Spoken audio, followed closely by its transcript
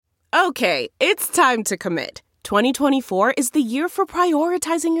Okay, it's time to commit. 2024 is the year for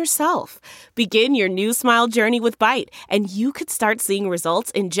prioritizing yourself. Begin your new smile journey with Byte, and you could start seeing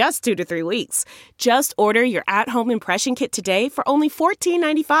results in just 2 to 3 weeks. Just order your at-home impression kit today for only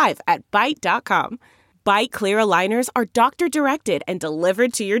 $14.95 at Byte.com. Byte Clear aligners are doctor-directed and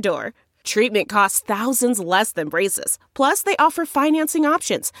delivered to your door. Treatment costs thousands less than braces. Plus, they offer financing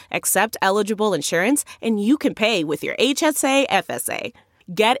options, accept eligible insurance, and you can pay with your HSA FSA.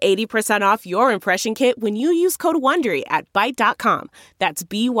 Get 80% off your impression kit when you use code WONDERY at Byte.com. That's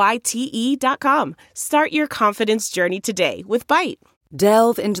BYTE.com. Start your confidence journey today with Byte.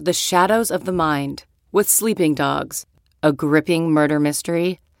 Delve into the shadows of the mind with Sleeping Dogs, a gripping murder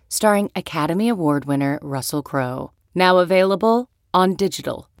mystery starring Academy Award winner Russell Crowe. Now available on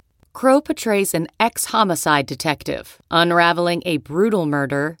digital. Crowe portrays an ex-homicide detective unraveling a brutal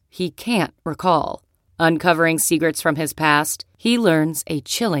murder he can't recall. Uncovering secrets from his past, he learns a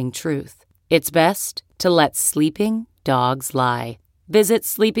chilling truth. It's best to let sleeping dogs lie. Visit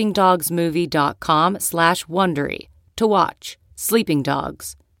sleepingdogsmovie.com/Wondery to watch Sleeping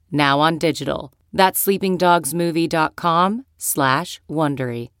Dogs, now on digital. That's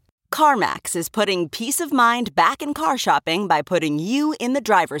sleepingdogsmovie.com/Wondery. CarMax is putting peace of mind back in car shopping by putting you in the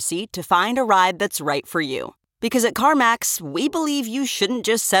driver's seat to find a ride that's right for you. Because at CarMax, we believe you shouldn't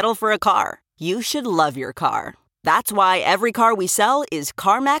just settle for a car. You should love your car. That's why every car we sell is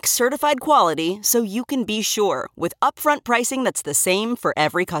CarMax certified quality, so you can be sure with upfront pricing that's the same for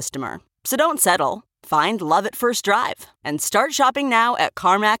every customer. So don't settle. Find love at first drive and start shopping now at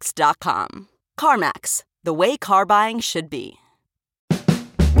CarMax.com. CarMax, the way car buying should be.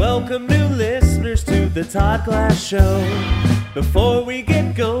 Welcome new listeners to the Todd Glass Show. Before we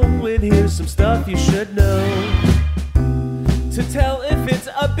get going, here's some stuff you should know. To tell if it's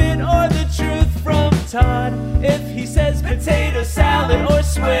a bit or the truth from Todd. If he says potato salad or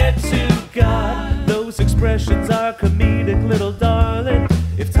swear to God. Those expressions are comedic, little darling.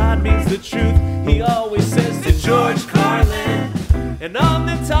 If Todd means the truth, he always says to George Carlin. And on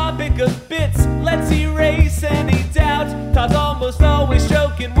the topic of bits, let's erase any doubt. Todd's almost always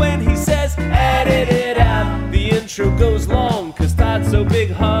joking when he says edit it out. The intro goes long cause Todd's so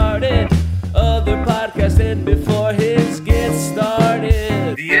big-hearted. Other podcasts end before his gets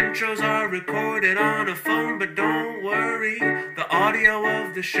started. The intros are recorded on a phone, but don't worry, the audio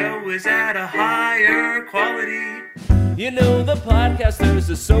of the show is at a higher quality. You know the Podcasters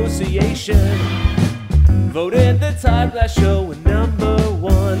Association voted the Todd Glass Show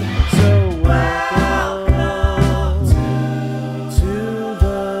 #1. So welcome to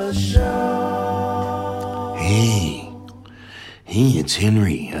the show. Hey, it's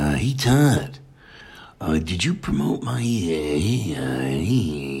Henry. Hey, Todd. Did you promote my, Hey,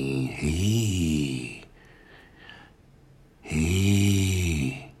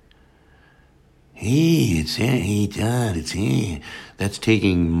 Todd, it's hey. That's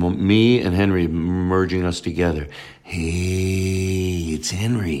taking me and Henry, merging us together. Hey, it's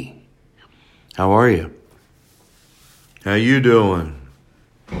Henry. How are you? How you doing?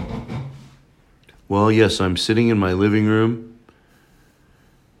 Well, yes, I'm sitting in my living room,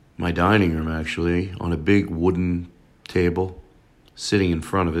 my dining room actually, on a big wooden table, sitting in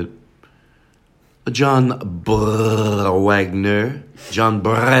front of it. John Wagner.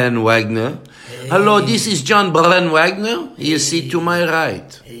 Hey. Hello, this is John Wagner. You see to my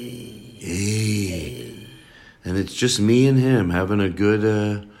right. Hey. And it's just me and him having a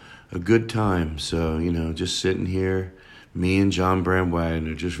good time. So, just sitting here, me and John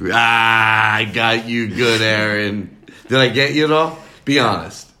Wagner, just I got you good, Aaron. Did I get you at all? Be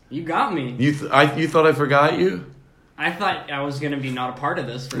honest. You got me. You thought I forgot you? I thought I was going to be not a part of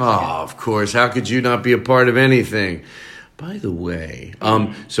this for a second. Oh, of course. How could you not be a part of anything? By the way,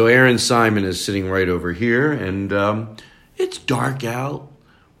 so Aaron Simon is sitting right over here, and it's dark out.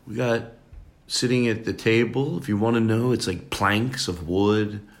 We got sitting at the table, if you want to know, it's like planks of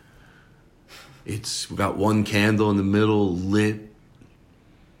wood. We got one candle in the middle lit.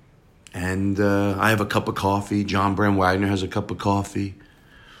 And I have a cup of coffee. John Wagner has a cup of coffee.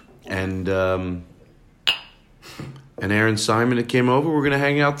 And Aaron Simon that came over. We're going to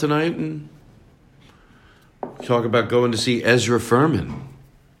hang out tonight and talk about going to see Ezra Furman.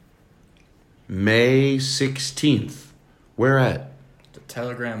 May 16th. Where at? The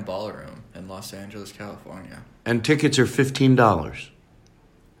Telegram Ballroom in Los Angeles, California. And tickets are $15.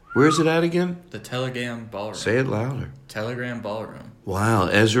 Where is it at again? The Telegram Ballroom. Say it louder. Telegram Ballroom. Wow,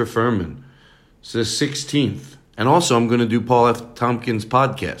 Ezra Furman. It's the 16th. And also, I'm going to do Paul F. Tompkins'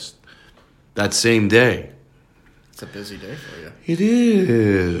 podcast that same day. It's a busy day for you. It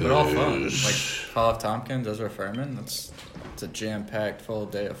is. But all fun. Like Paul F. Tompkins, Ezra Furman, it's a jam-packed full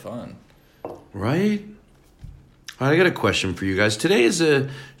day of fun. Right? All right, I got a question for you guys. Today is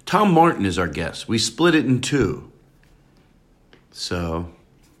Tom Martin is our guest. We split it in two. So,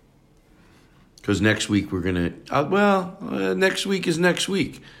 because next week we're going to, next week is next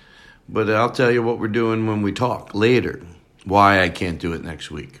week. But I'll tell you what we're doing when we talk later. Why I can't do it next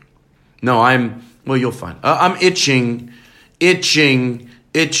week. No, you'll find. I'm itching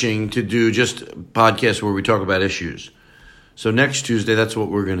to do just a podcast where we talk about issues. So next Tuesday, that's what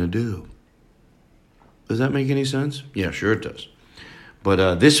we're going to do. Does that make any sense? Yeah, sure it does.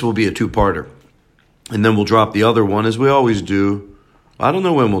 But this will be a two-parter. And then we'll drop the other one as we always do. I don't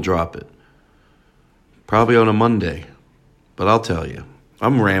know when we'll drop it. Probably on a Monday. But I'll tell you.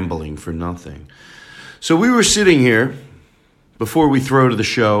 I'm rambling for nothing. So we were sitting here before we throw to the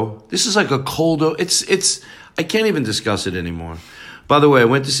show. This is like a cold... I can't even discuss it anymore. By the way, I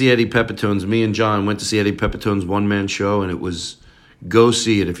went to see Eddie Pepitone's. Me and John went to see Eddie Pepitone's one-man show, and it was... Go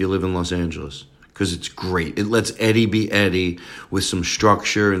see it if you live in Los Angeles. Because it's great. It lets Eddie be Eddie with some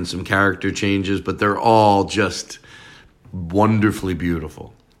structure and some character changes, but they're all just wonderfully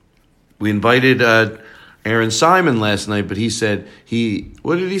beautiful. We invited Aaron Simon last night, but he said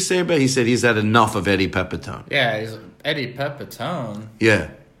what did he say about it? He said he's had enough of Eddie Pepitone. Yeah, he's Eddie Pepitone. Yeah.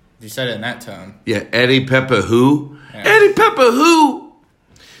 You said it in that tone. Yeah, Eddie Peppa who? Yeah. Eddie Peppa who?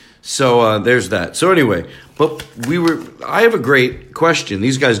 So there's that. So anyway, but I have a great question.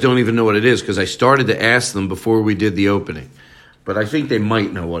 These guys don't even know what it is because I started to ask them before we did the opening. But I think they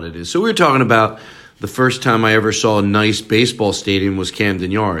might know what it is. So we were talking about the first time I ever saw a nice baseball stadium was Camden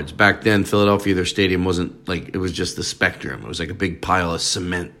Yards. Back then, Philadelphia, their stadium wasn't it was just the Spectrum. It was like a big pile of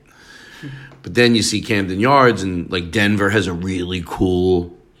cement. But then you see Camden Yards, and Denver has a really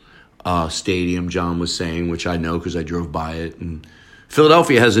cool stadium, John was saying, which I know because I drove by it. And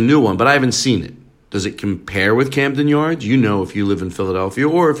Philadelphia has a new one, but I haven't seen it. Does it compare with Camden Yards? You know if you live in Philadelphia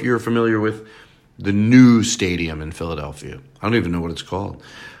or if you're familiar with the new stadium in Philadelphia. I don't even know what it's called.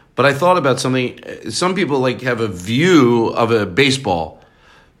 But I thought about something. Some people have a view of a baseball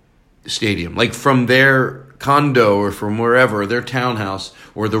stadium, from their condo or from wherever, their townhouse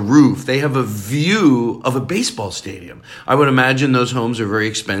or the roof. They have a view of a baseball stadium. I would imagine those homes are very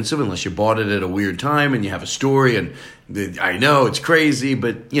expensive unless you bought it at a weird time and you have a story. And I know it's crazy,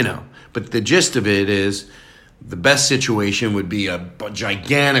 but But the gist of it is the best situation would be a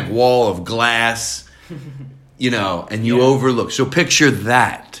gigantic wall of glass, and you overlook. So picture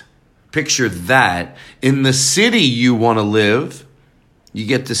that. Picture that. In the city you want to live, you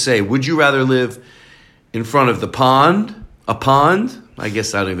get to say, would you rather live in front of the pond? A pond? I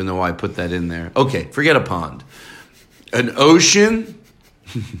guess I don't even know why I put that in there. Okay, forget a pond. An ocean?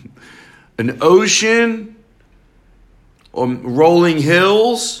 An ocean? Or rolling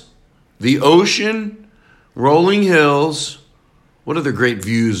hills? The ocean? Rolling hills? What other great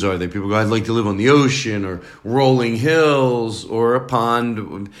views are there? People go, I'd like to live on the ocean or rolling hills or a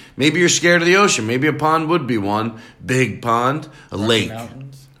pond. Maybe you're scared of the ocean. Maybe a pond would be one. Big pond. A lake.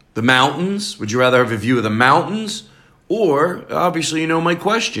 Mountains. The mountains? Would you rather have a view of the mountains? Or, obviously you know my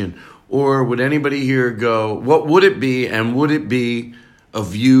question. Or would anybody here go, what would it be? And would it be a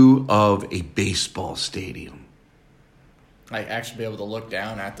view of a baseball stadium? Actually be able to look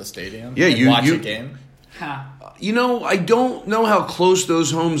down at the stadium? Yeah, and watch a game? I don't know how close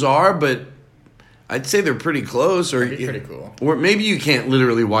those homes are, but I'd say they're pretty close. That'd be pretty cool. Or maybe you can't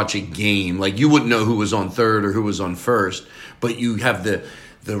literally watch a game. You wouldn't know who was on third or who was on first, but you have the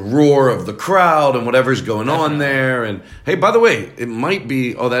roar of the crowd and whatever's going on there. And, hey, by the way, it might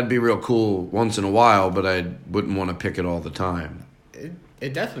be, that'd be real cool once in a while, but I wouldn't want to pick it all the time.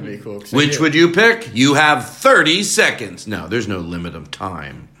 It'd definitely be cool. Which would you pick? You have 30 seconds. No, there's no limit of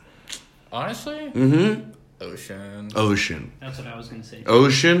time. Honestly? Mm-hmm. Ocean. That's what I was going to say.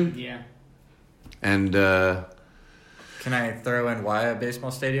 Ocean? Yeah. And, can I throw in why a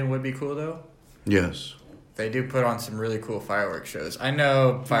baseball stadium would be cool, though? Yes. They do put on some really cool fireworks shows. I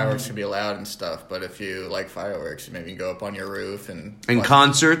know fireworks can be loud and stuff, but if you like fireworks, maybe you can go up on your roof and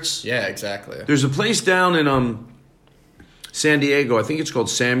concerts? Yeah, exactly. There's a place down in San Diego. I think it's called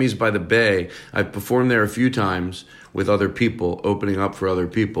Sammy's by the Bay. I've performed there a few times with other people, opening up for other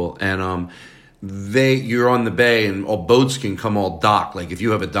people. And you're on the bay and all boats can come all dock. If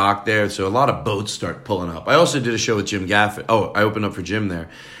you have a dock there, so a lot of boats start pulling up. I also did a show with Jim Gaffett. I opened up for Jim there.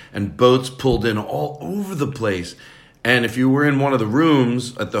 And boats pulled in all over the place. And if you were in one of the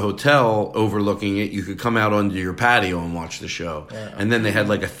rooms at the hotel overlooking it, you could come out onto your patio and watch the show. Yeah. And then they had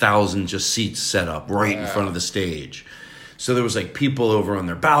 1,000 just seats set up right in front of the stage. So there was people over on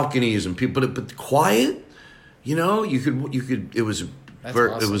their balconies and people, but quiet. you know, you could. It was That's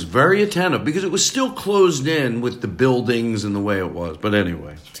it awesome. was very attentive because it was still closed in with the buildings and the way it was. But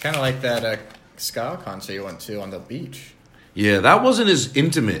anyway, It's kind of like that ska concert you went to on the beach. yeah, that wasn't as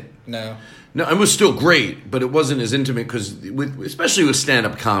intimate. No. No, it was still great, but it wasn't as intimate because, especially with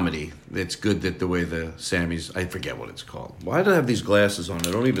stand-up comedy, it's good that the way the Sammys, I forget what it's called. Why do I have these glasses on?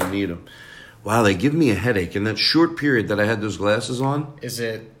 I don't even need them. Wow, they give me a headache. In that short period that I had those glasses on, Is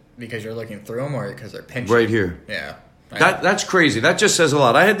it because you're looking through them or because they're pinching? right here. Yeah. That's crazy. That just says a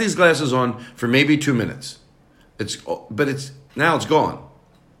lot. I had these glasses on for maybe 2 minutes. Now it's gone.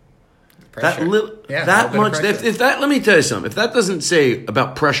 Pressure. Yeah, that a little bit much. of pressure. If that, let me tell you something. If that doesn't say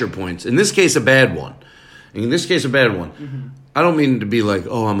about pressure points, in this case, a bad one. I don't mean to be like,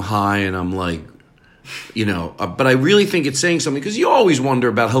 oh, I'm high and I'm like, you know, but I really think it's saying something because you always wonder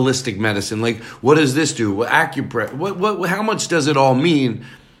about holistic medicine. Like, what does this do? What acupressure? What? How much does it all mean?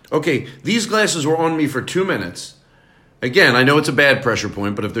 Okay, these glasses were on me for 2 minutes. Again, I know it's a bad pressure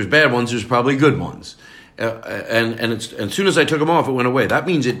point, but if there's bad ones, there's probably good ones. And as soon as I took them off, it went away. That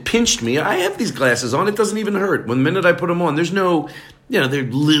means it pinched me. I have these glasses on. It doesn't even hurt. When the minute I put them on, there's no, you know, they're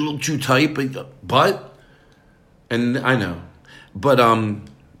a little too tight, but and I know. But,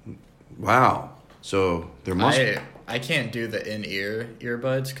 wow. So there must I can't do the in-ear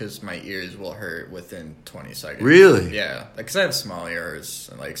earbuds because my ears will hurt within 20 seconds. Really? Yeah. Because I have small ears.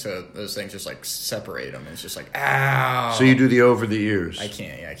 And like, so those things just like separate them. It's just like, ow. So you do the over the ears. I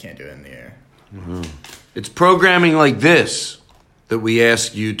can't do it in the ear. It's programming like this that we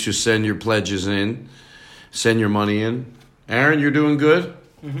ask you to send your pledges in, send your money in. Aaron, you're doing good?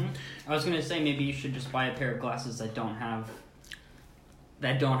 Mm-hmm. I was gonna say maybe you should just buy a pair of glasses that don't have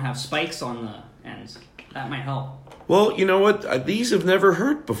spikes on the ends. That might help. Well, you know what? These have never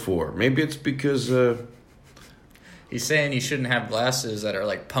hurt before. Maybe it's because... He's saying you shouldn't have glasses that are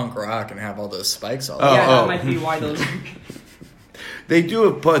like punk rock and have all those spikes all over. Oh, Yeah, oh. that might be why those. They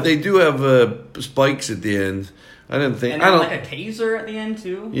do have spikes at the end. I didn't think... And I then don't. like a taser at the end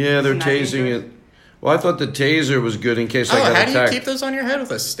too. Yeah, they're Isn't that tasing dangerous? it. Well, I thought the taser was good in case I Oh, got how do attacked. you keep those on your head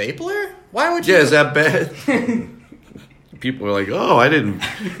with a stapler? Why would you? Yeah, is that bad? People are like, oh, I didn't...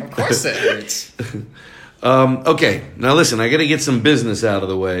 Of course it hurts. Okay, now listen, I got to get some business out of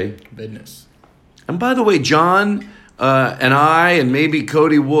the way. Business. And by the way, John and I and maybe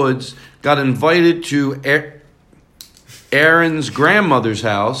Cody Woods got invited to Aaron's grandmother's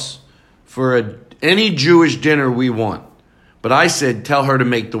house for any Jewish dinner we want. But I said, tell her to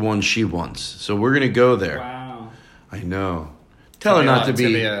make the one she wants. So we're going to go there. Wow. I know. Tell her not to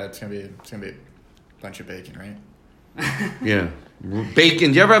be... It's gonna be a bunch of bacon, right? Yeah.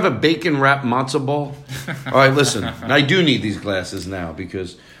 Bacon. Do you ever have a bacon wrapped matzo ball? All right, listen. I do need these glasses now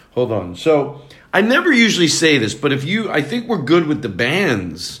because, hold on. So I never usually say this, but I think we're good with the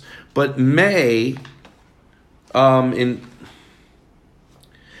bands. But I'll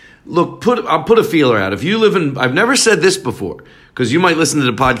put a feeler out. If you live in, I've never said this before because you might listen to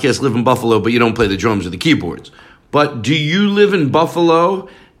the podcast, live in Buffalo, but you don't play the drums or the keyboards. But do you live in Buffalo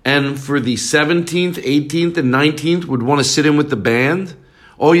and for the 17th, 18th, and 19th would want to sit in with the band?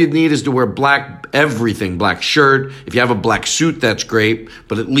 All you'd need is to wear everything, black shirt. If you have a black suit, that's great.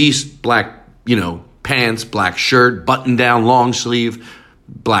 But at least black, pants, black shirt, button down, long sleeve,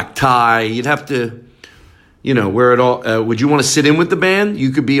 black tie. You'd have to, wear it all. Would you want to sit in with the band? You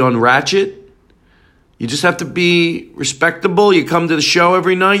could be on Ratchet. You just have to be respectable. You come to the show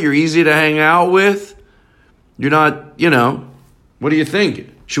every night. You're easy to hang out with. You're not, what do you think?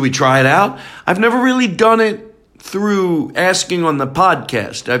 Should we try it out? I've never really done it through asking on the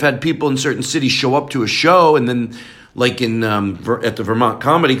podcast. I've had people in certain cities show up to a show and then like at the Vermont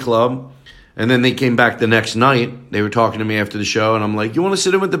Comedy Club, and then they came back the next night. They were talking to me after the show, and I'm like, you want to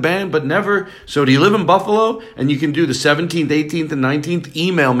sit in with the band? But never. So do you live in Buffalo? And you can do the 17th, 18th, and 19th.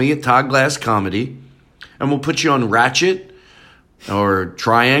 Email me at Todd Glass Comedy, and we'll put you on Ratchet or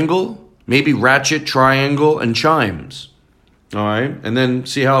Triangle. Maybe Ratchet, Triangle, and Chimes. All right? And then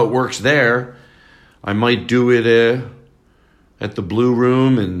see how it works there. I might do it at the Blue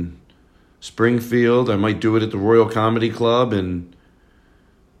Room in Springfield. I might do it at the Royal Comedy Club in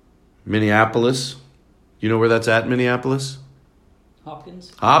Minneapolis. You know where that's at, Minneapolis?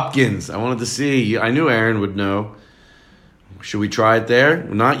 Hopkins. I wanted to see. I knew Aaron would know. Should we try it there?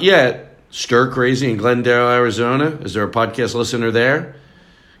 Not yet. Stir Crazy in Glendale, Arizona. Is there a podcast listener there?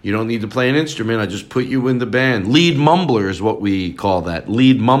 You don't need to play an instrument. I just put you in the band. Lead mumbler is what we call that.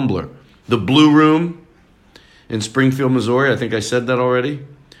 Lead mumbler. The Blue Room in Springfield, Missouri. I think I said that already.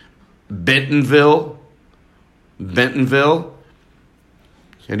 Bentonville.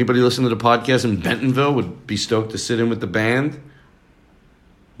 Anybody listen to the podcast in Bentonville would be stoked to sit in with the band.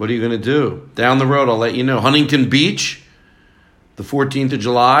 What are you going to do? Down the road, I'll let you know. Huntington Beach, the 14th of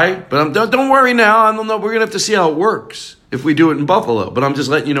July. But don't worry now. I don't know. We're going to have to see how it works if we do it in Buffalo. But I'm just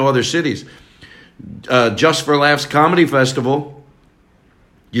letting you know other cities. Just for Laughs Comedy Festival.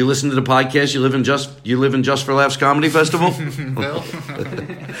 You listen to the podcast. You live in Just for Laughs Comedy Festival. Bill?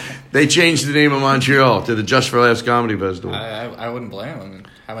 They changed the name of Montreal to the Just for Laughs Comedy Festival. I wouldn't blame them.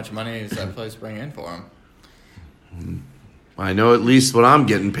 How much money does that place bring in for them? I know at least what I'm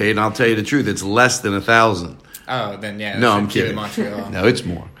getting paid, and I'll tell you the truth. It's less than 1,000. Oh, then yeah. No, I'm kidding. Montreal. No, it's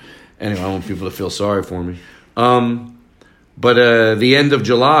more. Anyway, I want people to feel sorry for me. But the end of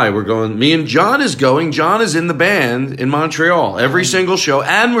July, we're going. Me and John is going. John is in the band in Montreal. Every single show.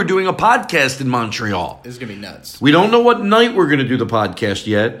 And we're doing a podcast in Montreal. This is going to be nuts. We don't know what night we're going to do the podcast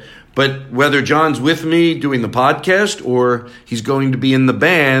yet. But whether John's with me doing the podcast or he's going to be in the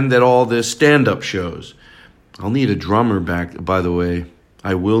band at all the stand-up shows. I'll need a drummer back, by the way.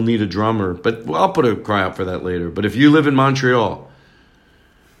 I will need a drummer. But I'll put a cry out for that later. But if you live in Montreal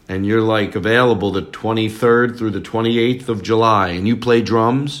and you're like available the 23rd through the 28th of July and you play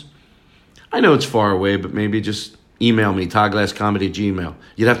drums, I know it's far away, but maybe just email me, toddglasscomedy@gmail.com.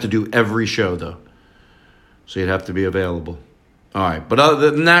 You'd have to do every show, though. So you'd have to be available. All right, but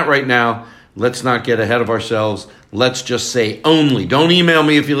other than that right now, let's not get ahead of ourselves. Let's just say only. Don't email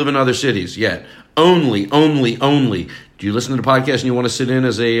me if you live in other cities yet. Only. Do you listen to the podcast and you want to sit in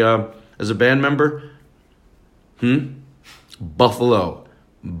as a band member? Buffalo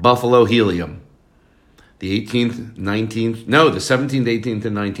Helium. The 18th, 19th, no, the 17th, 18th,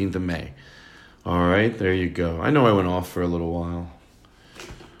 and 19th of May. All right, there you go. I know I went off for a little while.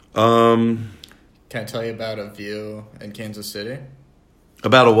 Can I tell you about a view in Kansas City?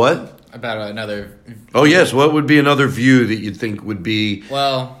 About a what? About another... Oh, yes. What would be another view that you'd think would be...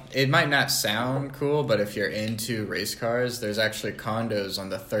 Well, it might not sound cool, but if you're into race cars, there's actually condos on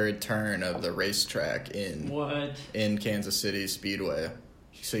the third turn of the racetrack in Kansas City Speedway.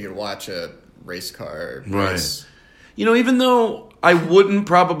 So you could watch a race car race. Right. You know, even though I wouldn't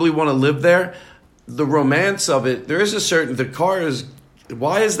probably want to live there, the romance of it, there is a certain... The car is...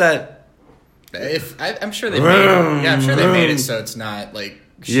 Why is that... I'm sure they made it so it's not like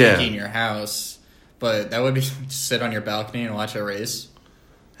shaking your house, but that would be just sit on your balcony and watch a race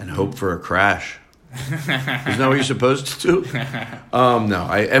and hope for a crash. Isn't that what you're supposed to do? No.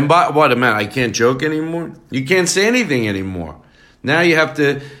 I can't joke anymore. You can't say anything anymore. Now you have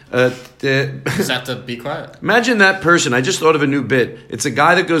to. Just have to be quiet. Imagine that person. I just thought of a new bit. It's a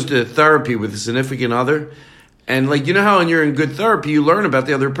guy that goes to therapy with a significant other. And, like, you know how when you're in good therapy, you learn about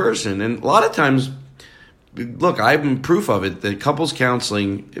the other person. And a lot of times, look, I'm proof of it, that couples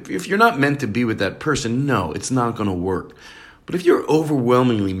counseling, if you're not meant to be with that person, no, it's not going to work. But if you're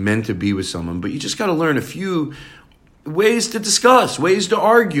overwhelmingly meant to be with someone, but you just got to learn a few ways to discuss, ways to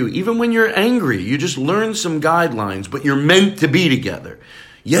argue. Even when you're angry, you just learn some guidelines, but you're meant to be together.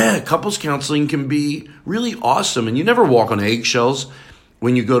 Yeah, couples counseling can be really awesome. And you never walk on eggshells.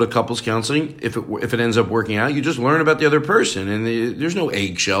 When you go to couples counseling, if it ends up working out, you just learn about the other person, and there's no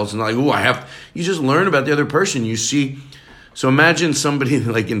eggshells. And like, you just learn about the other person. You see, so imagine somebody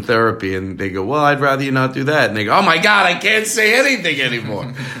like in therapy, and they go, well, I'd rather you not do that, and they go, oh my God, I can't say anything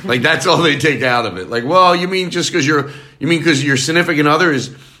anymore. Like that's all they take out of it. Like, well, you mean because your significant other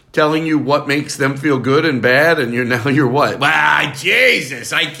is telling you what makes them feel good and bad, and you're what? Wow,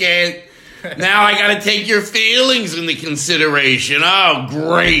 Jesus, I can't. Now I got to take your feelings into consideration. Oh,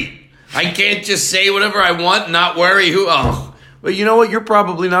 great. I can't just say whatever I want and not worry who. Oh, but you know what? You're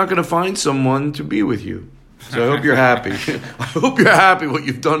probably not going to find someone to be with you. So I hope you're happy. I hope you're happy what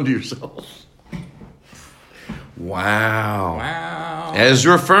you've done to yourself. Wow.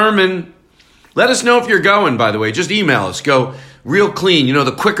 Ezra Furman. Let us know if you're going, by the way. Just email us. Go real clean. You know,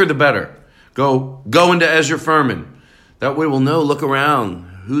 the quicker the better. Go into Ezra Furman. That way we'll know. Look around.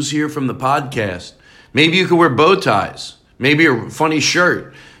 Who's here from the podcast? Maybe you could wear bow ties. Maybe a funny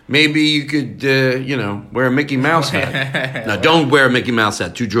shirt. Maybe you could, wear a Mickey Mouse hat. No, don't wear a Mickey Mouse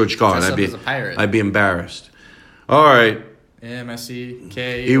hat. To George Carlin. I'd be embarrassed. All right. MICKEYMOUSE.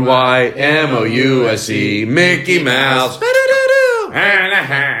 Mickey Mouse. Oh,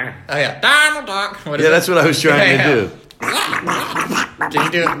 yeah. Donald Duck. Yeah, that's what I was trying to do. Can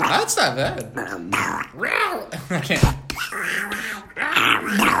you do it? That's not bad. I can't.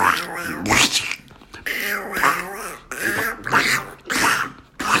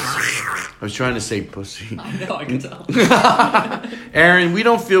 I was trying to say pussy. I know, I can tell. Aaron, we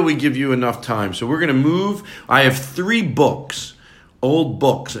don't feel we give you enough time, so we're going to move. I have 3 books, old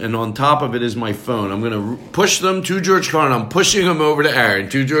books, and on top of it is my phone. I'm going to push them to George Carlin. I'm pushing them over to Aaron,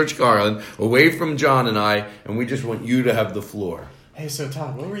 to George Carlin, away from John and I, and we just want you to have the floor. Hey, so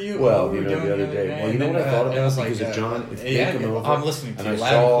Todd, what were you? Well, what were you know, doing the other day. Well, you know what I thought about? Because if John, if they come over, I'm listening to and you.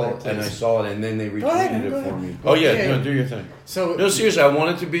 I saw it, and then they retweeted it for me. Oh yeah, no, do your thing. So no, seriously, I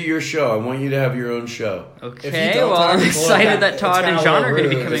want it to be your show. I want you to have your own show. Okay, well, I'm excited that Todd and John are going to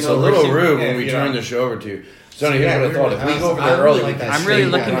be coming over. It's a little rude when we turn the show over to you. Sonny, here's what I thought. If we go over there early, I'm really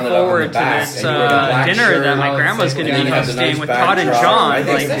looking forward to this dinner that my grandma's going to be hosting with Todd and John. I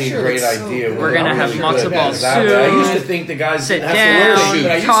think it'd be a great idea. We're going to have matzo ball soup. I used to think the guys sit down,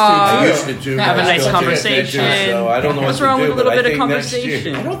 talk, have a nice conversation. So I don't know what's wrong with a little bit of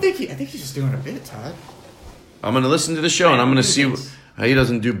conversation. I think he's just doing a bit, Todd. I'm going to listen to the show and I'm going to see. He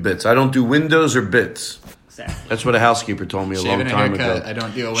doesn't do bits. I don't do windows or bits. Exactly. That's what a housekeeper told me a long time ago. I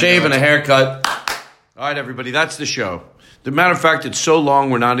don't do a window. Shave and a haircut. All right, everybody, that's the show. The matter of fact, it's so long,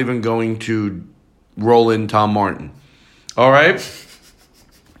 we're not even going to roll in Tom Martin. All right?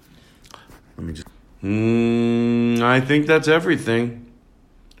 Let me just... I think that's everything.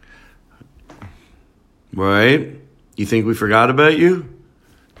 Right? You think we forgot about you?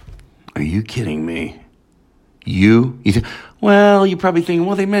 Are you kidding me? Well, you're probably thinking,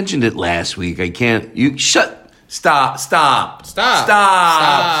 well, they mentioned it last week. I can't... Stop.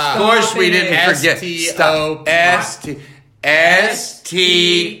 Of course we didn't forget. Stop. S-T-O-P.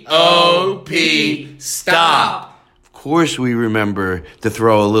 Stop. Of course we remember to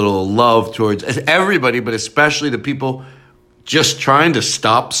throw a little love towards everybody, but especially the people just trying to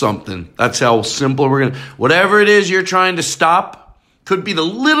stop something. That's how simple we're going to... Whatever it is you're trying to stop, could be the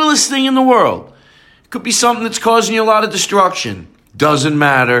littlest thing in the world. It could be something that's causing you a lot of destruction. Doesn't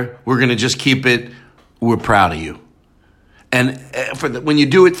matter. We're going to just keep it... We're proud of you. And when you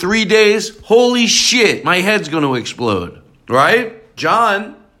do it 3 days, holy shit, my head's going to explode. Right?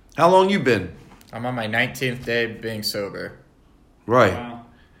 John, how long you been? I'm on my 19th day being sober. Right. Wow.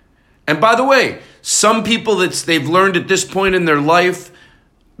 And by the way, some people they've learned at this point in their life,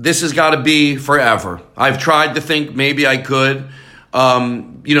 this has got to be forever. I've tried to think maybe I could.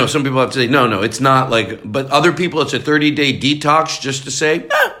 Some people have to say, no, it's not like, but other people, it's a 30-day detox just to say,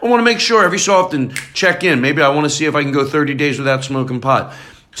 I want to make sure every so often check in. Maybe I want to see if I can go 30 days without smoking pot.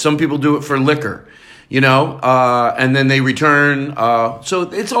 Some people do it for liquor, and then they return. So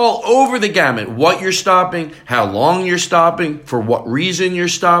it's all over the gamut. What you're stopping, how long you're stopping, for what reason you're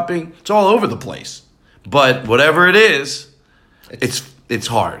stopping. It's all over the place. But whatever it is, it's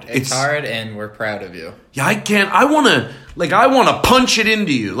hard. It's hard, and we're proud of you. Yeah, I want to punch it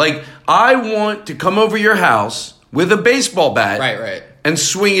into you. Like, I want to come over your house with a baseball bat. Right. And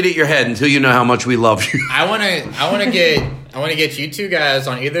swing it at your head until you know how much we love you. I want to get you two guys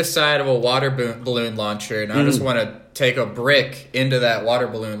on either side of a water balloon launcher, and I just want to take a brick into that water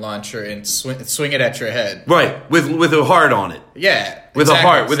balloon launcher and swing it at your head. Right, with a heart on it. Yeah, with a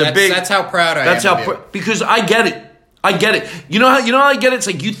heart, with a big. That's how proud I am. Because I get it. You know how I get it? It's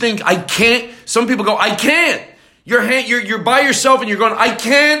like you think I can't. Some people go, I can't. You're by yourself and you're going, I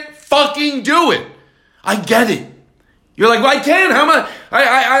can't fucking do it. I get it. You're like, well, I can. How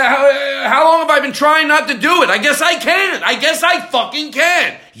long have I been trying not to do it? I guess I can. I guess I fucking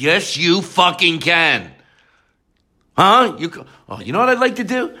can. Yes, you fucking can. Huh? You know what I'd like to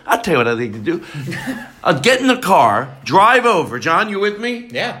do? I'll tell you what I'd like to do. I'll get in the car, drive over. John, you with me?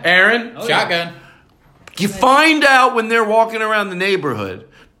 Yeah. Aaron? Shotgun. You find out when they're walking around the neighborhood.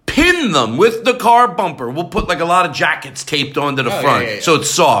 Pin them with the car bumper. We'll put like a lot of jackets taped onto the front so it's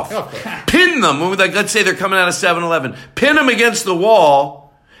soft. Pin them. Let's say they're coming out of 7-Eleven. Pin them against the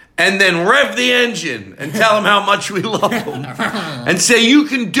wall and then rev the engine and tell them how much we love them. And say, you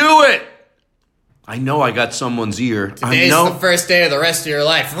can do it. I know I got someone's ear. Today's the first day of the rest of your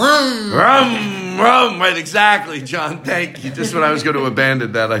life. Rum. Right, exactly, John. Thank you. Just when I was going to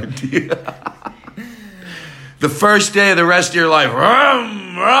abandon that idea. The first day of the rest of your life. Rum.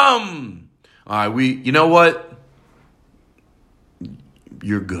 All right, you know what?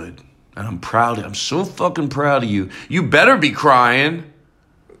 You're good. And I'm proud. I'm so fucking proud of you. You better be crying.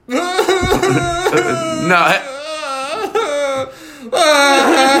 No.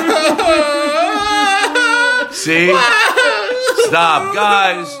 See? Stop,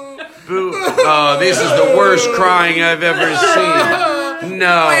 guys. Boo. Oh, this is the worst crying I've ever seen.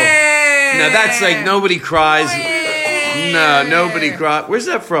 No, that's like nobody cries. No, nobody cries. Where's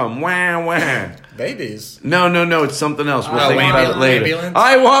that from? Wah. Babies. No, it's something else. We'll think about it later. Ambulance?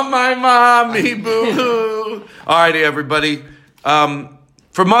 I want my mommy, boo. All righty, everybody.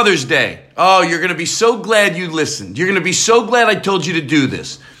 For Mother's Day. Oh, you're going to be so glad you listened. You're going to be so glad I told you to do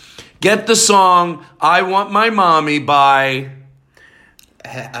this. Get the song I Want My Mommy by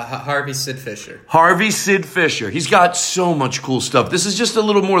Harvey Sid Fisher. Harvey Sid Fisher. He's got so much cool stuff. This is just a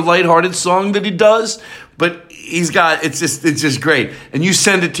little more lighthearted song that he does, but it's just great. And you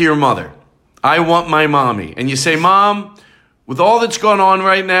send it to your mother. I want my mommy. And you say, Mom, with all that's going on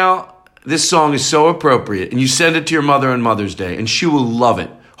right now, this song is so appropriate. And you send it to your mother on Mother's Day, and she will love it.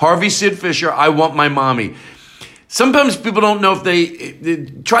 Harvey Sid Fisher, I want my mommy. Sometimes people don't know if they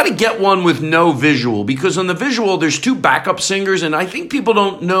try to get one with no visual, because on the visual, there's two backup singers, and I think people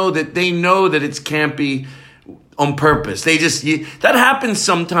don't know that they know that it's campy on purpose. That happens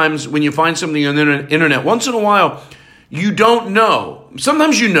sometimes when you find something on the internet. Once in a while, you don't know.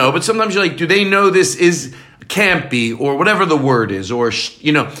 Sometimes you know, but sometimes you're like, do they know this is campy or whatever the word is, or,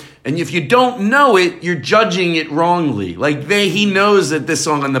 and if you don't know it, you're judging it wrongly. Like he knows that this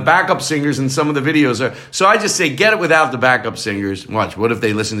song and the backup singers in some of the videos are. So I just say, get it without the backup singers. Watch, what if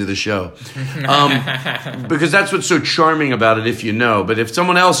they listen to the show? Because that's what's so charming about it if you know. But if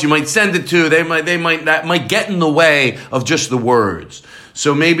someone else you might send it to, that might get in the way of just the words.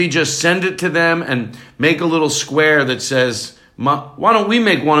 So maybe just send it to them and make a little square that says, why don't we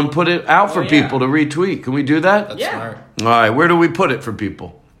make one and put it out for people to retweet? Can we do that? That's smart. All right, where do we put it for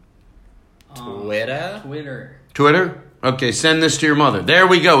people? Twitter? Okay, send this to your mother. There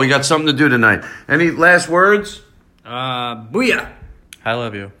we go. We got something to do tonight. Any last words? Booyah. I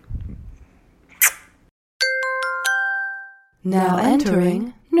love you. Now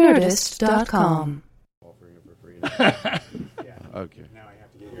entering Nerdist.com. Okay.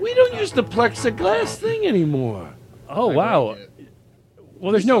 We don't use the plexiglass thing anymore. Oh, wow.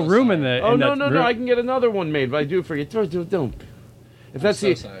 Well, there's no room in the. Oh, no. I can get another one made, but I do forget. Don't. If that's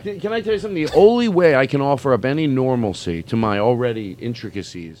can I tell you something? The only way I can offer up any normalcy to my already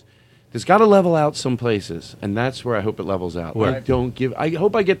intricacies, there's got to level out some places, and that's where I hope it levels out. I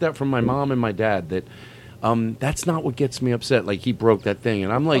hope I get that from my mom and my dad. That that's not what gets me upset. Like he broke that thing,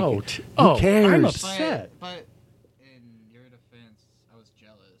 and I'm like, who cares? I'm upset. But in your defense, I was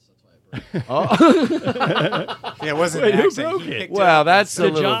jealous. That's why I broke it. Yeah, it wasn't. Wait, who broke it? Well, that's a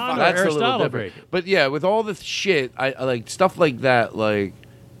little. John That's or a little Aristotle different. break? But yeah, with all the shit, I like stuff like that. Like,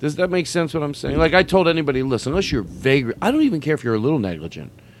 does that make sense? What I'm saying? Like, I told anybody, listen, unless you're vague, I don't even care if you're a little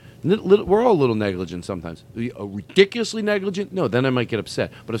negligent. We're all a little negligent sometimes. Ridiculously negligent? No, then I might get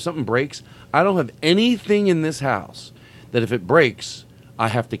upset. But if something breaks, I don't have anything in this house that if it breaks, I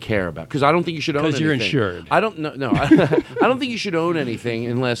have to care about. Because I don't think you should own anything. Because you're insured. I don't know. No, I don't think you should own anything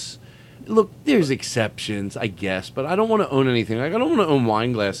unless. Look, there's exceptions, I guess, but I don't want to own anything. Like I don't want to own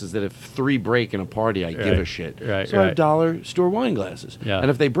wine glasses that if 3 break in a party, I give a shit. Right, so I have dollar store wine glasses. Yeah.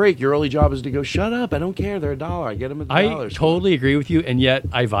 And if they break, your only job is to go, shut up, I don't care, they're $1. I get them at the dollar I store. totally agree with you, and yet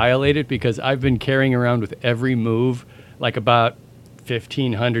I violate it because I've been carrying around with every move like about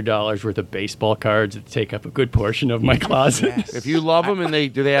 $1,500 worth of baseball cards that take up a good portion of my closet. If you love them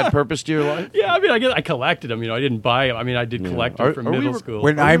and do they add purpose to your life? Yeah, I mean, I collected them. I didn't buy them. I mean, I did collect them from middle school.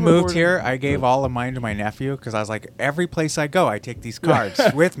 When I moved here, I gave all of mine to my nephew because I was like, every place I go, I take these cards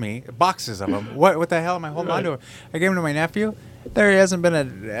with me, boxes of them. What the hell am I holding on to? I gave them to my nephew. There hasn't been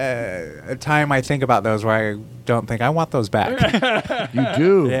a time I think about those where I don't think I want those back. You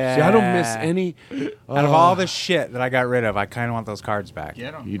do. Yeah. See, I don't miss any. Out of all the shit that I got rid of, I kind of want those cards back.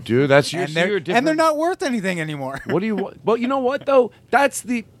 You do. That's your. And they're not worth anything anymore. What do you want? Well, you know what though? That's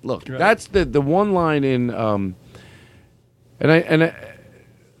the look. Right. That's the one line in.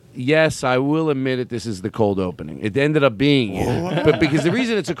 Yes, I will admit it. This is the cold opening. It ended up being it, but because the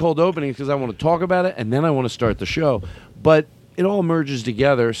reason it's a cold opening is because I want to talk about it and then I want to start the show. But it all merges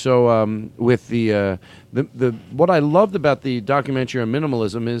together. So with the what I loved about the documentary on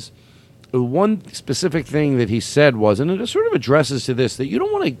minimalism is one specific thing that he said was, and it sort of addresses to this, that you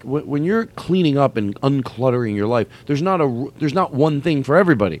don't want to when you're cleaning up and uncluttering your life. There's not one thing for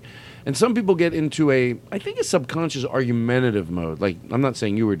everybody. And some people get into a subconscious argumentative mode. Like, I'm not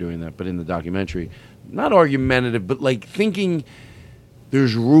saying you were doing that, but in the documentary, not argumentative, but like thinking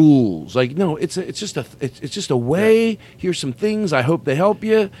there's rules. Like, no, it's just a way. Yeah. Here's some things. I hope they help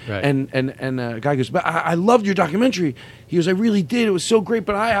you. Right. And a guy goes, but I loved your documentary. He goes, I really did. It was so great.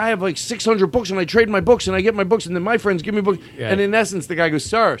 But I have like 600 books, and I trade my books, and I get my books, and then my friends give me books. Yeah. And in essence, the guy goes,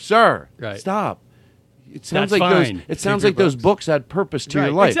 sir, right. Stop. It sounds That's like fine. those books had purpose to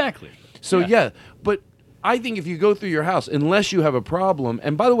your life. Exactly. So yeah, but I think if you go through your house, unless you have a problem,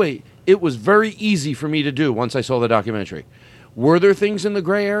 and by the way, it was very easy for me to do once I saw the documentary. Were there things in the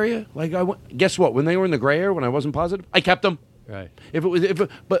gray area? Like guess what? When they were in the gray area, when I wasn't positive, I kept them. Right.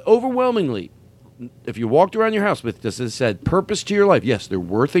 But overwhelmingly, if you walked around your house with this, it said purpose to your life. Yes, there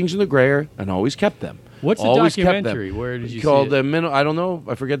were things in the gray area, and always kept them. What's the always documentary? Where did you called see it? I don't know.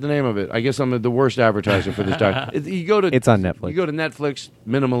 I forget the name of it. I guess I'm the worst advertiser for this doc. It's on Netflix. You go to Netflix,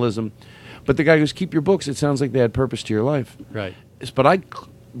 minimalism. But the guy goes, keep your books. It sounds like they had purpose to your life. Right. But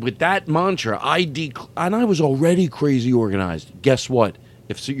with that mantra, and I was already crazy organized. Guess what?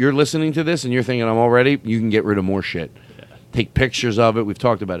 If you're listening to this and you're thinking I'm already, you can get rid of more shit. Yeah. Take pictures of it. We've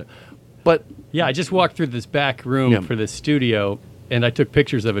talked about it. But yeah, I just walked through this back room for the studio, and I took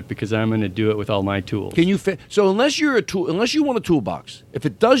pictures of it because I'm going to do it with all my tools. Can you so unless you want a toolbox, if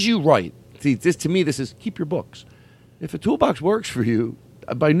it does you right, see, this to me, this is keep your books. If a toolbox works for you,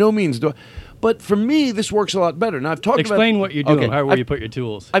 by no means do I. But for me, this works a lot better. Now, I've talked Explain what you're doing, where you put your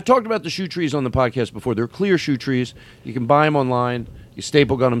tools. I've talked about the shoe trees on the podcast before. They're clear shoe trees. You can buy them online. You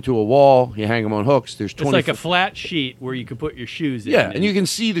staple gun them to a wall. You hang them on hooks. There's 20. It's like a flat sheet where you can put your shoes in. Yeah, and you can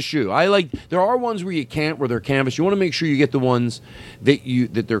see the shoe. There are ones where you can't, where they're canvas. You want to make sure you get the ones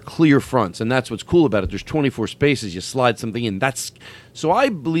that they're clear fronts, and that's what's cool about it. There's 24 spaces. You slide something in. So I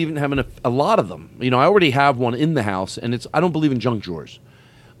believe in having a lot of them. I already have one in the house, and I don't believe in junk drawers.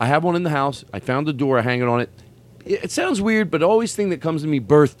 I have one in the house. I found a door. I hang it on it. It sounds weird, but always thing that comes to me: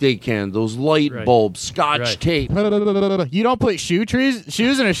 birthday candles, light bulbs, Scotch tape. You don't put shoes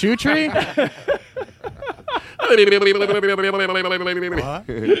in a shoe tree?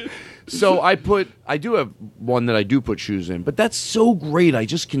 So I do have one that I do put shoes in, but that's so great. I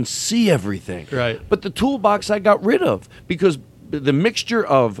just can see everything. Right. But the toolbox I got rid of because the mixture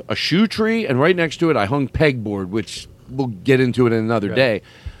of a shoe tree and right next to it I hung pegboard, which we'll get into it in another day.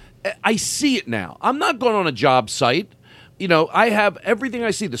 I see it now. I'm not going on a job site. I have everything I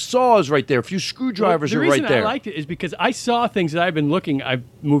see. The saw is right there. A few screwdrivers are right there. The reason I liked it is because I saw things that I've been looking. I've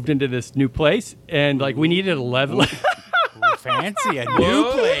moved into this new place, and we needed a level. Fancy, a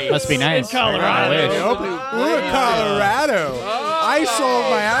new place. Must be nice. In Colorado. We're in Colorado. I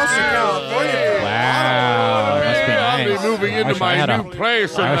sold my house in California. Wow. Must be nice. I'll be moving into my new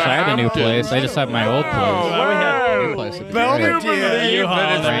place. I wish I had a new place. I just have my old place. Belvedere.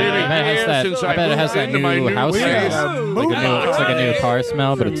 I bet it has that new house smell. It's like a new car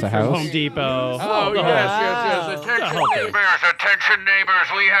smell, but it's a house. Home Depot. Oh, yes. Attention neighbors.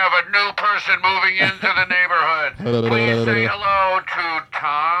 We have a new person moving into the neighborhood. Please say hello to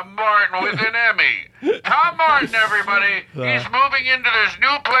Tom Martin with an Emmy. Tom Martin, everybody. He's moving into this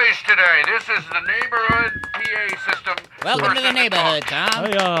new place today. This is the neighborhood PA system. Welcome to the neighborhood, Tom.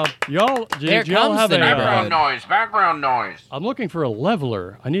 Hey, y'all. Here comes the neighborhood. Background noise. I'm looking for a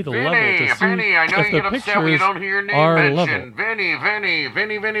leveler. I need a level to see Vinny, I know if you the get upset when you pictures don't hear your name are mentioned. level.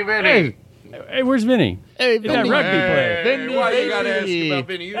 Vinny. Hey, where's Vinny? Hey, He's that rugby player. Vinny, why you gotta ask about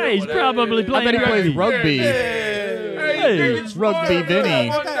Vinny? Hey, he's probably playing I bet he plays rugby. Hey, It's Rugby Vinny.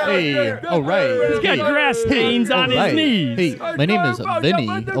 Hey, all right. he's got grass stains on his knees. Hey, my name is Vinny.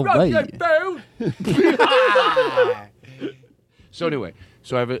 All right. So anyway,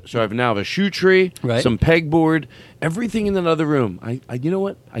 so I now have a shoe tree, some pegboard, everything in another room. I you know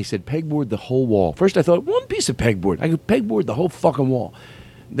what? I said pegboard the whole wall. First I thought one piece of pegboard. I could pegboard the whole fucking wall.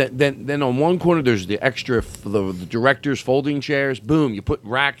 Then on one corner there's the extra the director's folding chairs. Boom, you put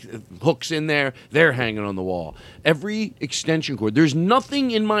rack hooks in there. They're hanging on the wall. Every extension cord. There's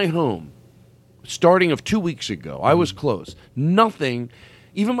nothing in my home. Starting of 2 weeks ago, I was close. Nothing.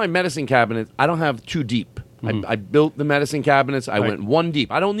 Even my medicine cabinet, I don't have too deep. I built the medicine cabinets. I went one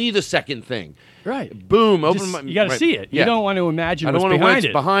deep. I don't need a second thing. Right. Boom. You got to see it. You don't want to imagine I don't what's want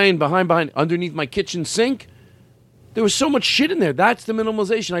to behind it. behind. Underneath my kitchen sink, there was so much shit in there. That's the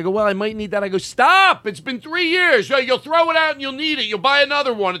minimalization. I go, well, I might need that. I go, stop. It's been 3 years. You'll throw it out and you'll need it. You'll buy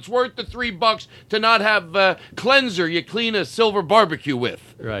another one. It's worth the $3 to not have cleanser you clean a silver barbecue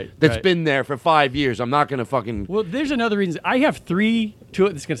with. Right. That's been there for 5 years. I'm not going to fucking... Well, there's another reason. I have three... This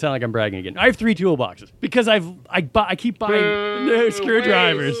is going to sound like I'm bragging again. I have 3 toolboxes because I keep buying new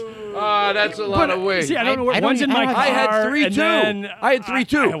screwdrivers. That's a lot of weight. See, I don't know where one's in my car. I had 3 too. I had 3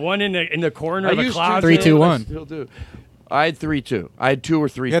 too. I had one in the corner of a closet. 3, 2, 1. Still do. I had 3 too. I had 2 or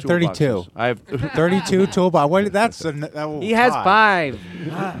 3. You had 32. I have 32 toolbox. What? He has 5.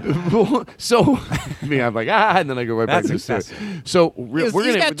 So, I'm like, and then I go right back to the story. So He's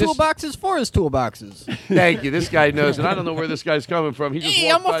got toolboxes for his toolboxes. Thank you. This guy knows, and I don't know where this guy's coming from.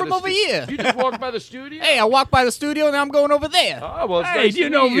 I'm from over here. You just walked by the studio? Hey, I walked by the studio and I'm going over there. Oh, well, it's hey, nice do you to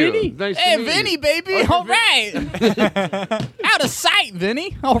know meet Vinny? Nice hey, to meet Vinny, you. baby. All right. Out of sight,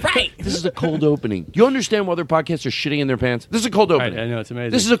 Vinny. All right. This is a cold opening. Do you understand why other podcasts are shitting in their underpants. This is a cold opening. I know, it's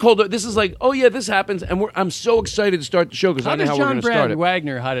amazing. This is a cold. This is like, oh yeah, this happens, and I'm so excited to start the show because I know how we're going to start it.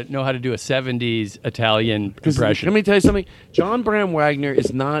 Wagner know how to do a '70s Italian impression? Let me tell you something. John Bram Wagner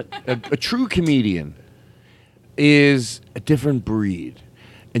is not a true comedian. Is a different breed.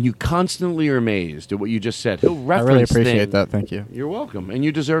 And you constantly are amazed at what you just said. He'll reference I really appreciate that. Thank you. You're welcome, and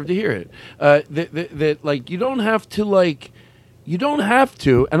you deserve to hear it. That like you don't have to like. You don't have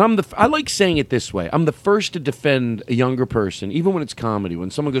to, and I like saying it this way. I'm the first to defend a younger person, even when it's comedy.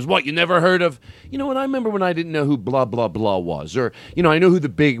 When someone goes, "What, you never heard of?" You know, and I remember when I didn't know who blah blah blah was, or I know who the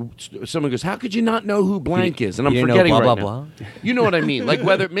big. Someone goes, "How could you not know who blank is?" And I'm forgetting blah, right blah, now. You know what I mean? Like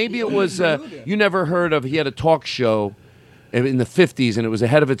whether maybe it was you never heard of. He had a talk show in the 50s, and it was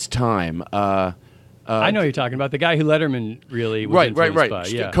ahead of its time. I know who you're talking about, the guy who Letterman really was influenced by.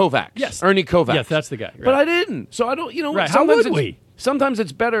 Yeah. Kovacs. Yes. Ernie Kovacs. Yes, that's the guy. Right. But I didn't. So I don't, Right. How would we? Sometimes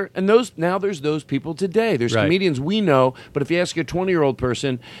it's better. And now there's those people today. There's right. comedians we know, but if you ask a 20-year-old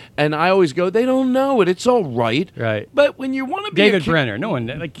person, and I always go, they don't know it. It's all right. Right. But when you want to be David Brenner. No one,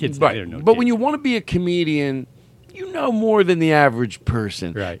 like kids, right. They don't know. But when you want to be a comedian, you know more than the average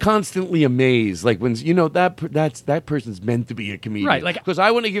person. Right. Constantly amazed, like when that person's meant to be a comedian. Right. Like because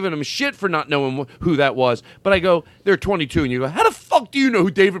I wouldn't have given him shit for not knowing who that was. But I go, they're 22, and you go, how the fuck do you know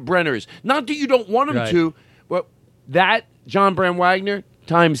who David Brenner is? Not that you don't want him to. Well, that John Bram Wagner.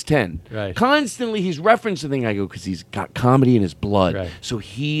 Times 10. Right. Constantly he's referencing thing. I go, because he's got comedy in his blood. Right. So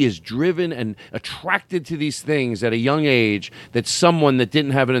he is driven and attracted to these things at a young age that someone that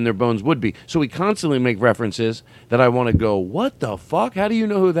didn't have it in their bones would be. So we constantly make references that I want to go, what the fuck? How do you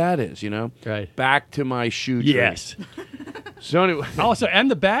know who that is? You know? Right. Back to my shoe tree. Yes. So anyway. Also,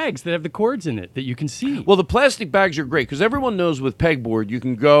 and the bags that have the cords in it that you can see. Well, the plastic bags are great because everyone knows with pegboard you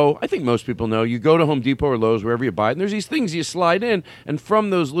can go, I think most people know, you go to Home Depot or Lowe's, wherever you buy it, and there's these things you slide in, and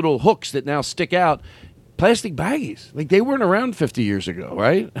from those little hooks that now stick out, plastic baggies. Like they weren't around 50 years ago,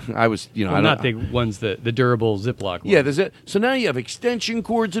 right? I was, not the ones, the durable Ziploc ones. Yeah, there's it. So now you have extension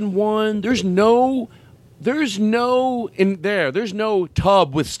cords in one. There's no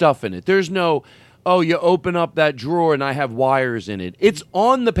tub with stuff in it. There's no, oh, you open up that drawer and I have wires in it. It's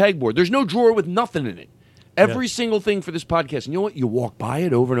on the pegboard. There's no drawer with nothing in it. Every single thing for this podcast. And you know what? You walk by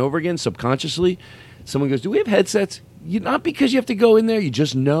it over and over again subconsciously. Someone goes, do we have headsets? Not because you have to go in there. You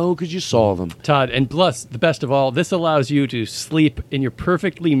just know because you saw them. Todd, and plus, the best of all, this allows you to sleep in your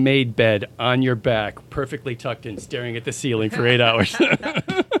perfectly made bed on your back, perfectly tucked in, staring at the ceiling for 8 hours.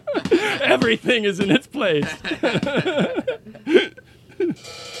 Everything is in its place.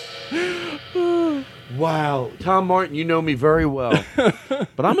 Wow. Tom Martin, you know me very well.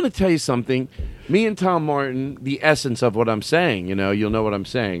 But I'm going to tell you something. Me and Tom Martin, the essence of what I'm saying, you'll know what I'm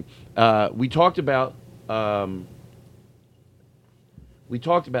saying. We talked about some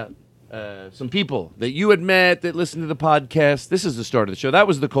people that you had met that listened to the podcast. This is the start of the show. That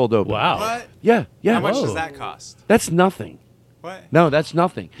was the cold open. Wow. What? Yeah. How much does that cost? That's nothing. What? No, that's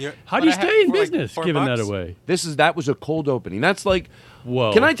nothing. How do you stay in business giving that away? That was a cold opening. That's like,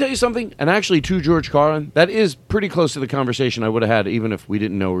 whoa. Can I tell you something? And actually, to George Carlin, that is pretty close to the conversation I would have had even if we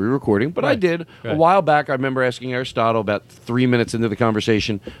didn't know we were recording. But I did. Right. A while back, I remember asking Aristotle about 3 minutes into the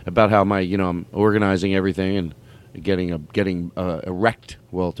conversation about how I'm organizing everything and getting erect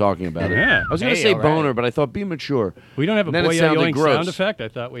while talking about it. Yeah. I was going to say boner, but I thought be mature. We don't have a boing sound effect. I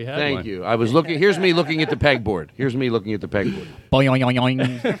thought we had one. Thank you. I was looking. Here's me looking at the pegboard. Here's me looking at the pegboard.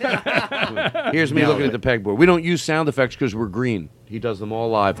 Here's me looking at the pegboard. We don't use sound effects because we're green. He does them all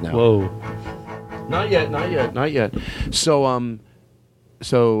live now. Whoa. Not yet.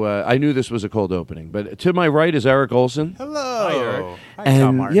 So I knew this was a cold opening, but to my right is Eric Olson. Hello. Hi, Eric. Hi,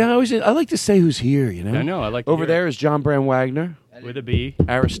 Tom Martin. Yeah, I like to say who's here. I know. I like over there is John Bram Wagner with a B.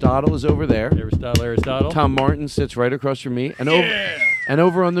 Aristotle is over there. Aristotle. Tom Martin sits right across from me, and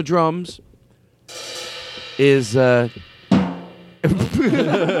over on the drums is the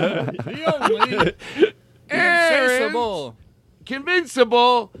only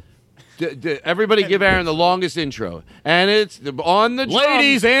Convincible. Everybody give Aaron the longest intro. And it's on the drums.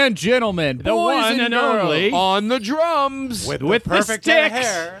 Ladies and gentlemen, the one and only. On the drums. With the sticks.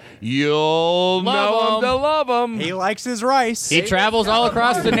 hair. You'll know him to love him. He likes his rice. He travels all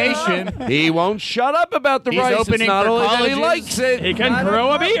across the nation. He won't shut up about the rice. Opening it's not for only that colleges. he likes it. He can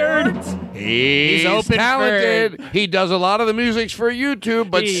grow a beard. He's open talented. He does a lot of the music for YouTube,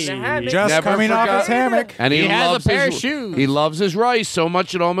 but Just never coming off forgot- his hammock. And He has loves a pair his, of shoes. He loves his rice so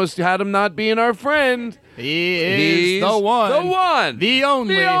much it almost had him not being our friend. He's the one. The one. The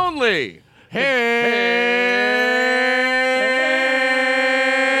only. The only.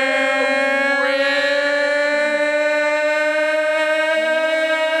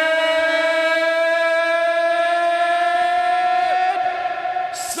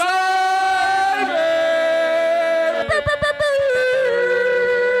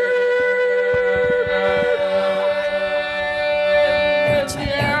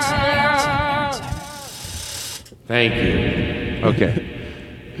 Thank you.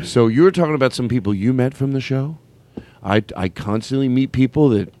 Okay. So you were talking about some people you met from the show. I constantly meet people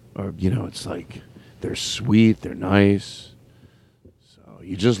that are, it's like they're sweet, they're nice. So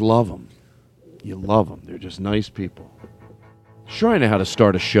you just love them. You love them. They're just nice people. Sure, I know how to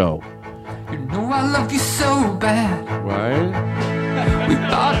start a show. You know I love you so bad. Right? We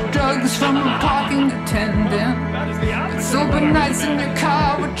bought drugs from a parking attendant. It's sober nights in your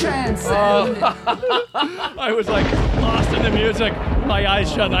car with transcendent. I was like lost in the music. My eyes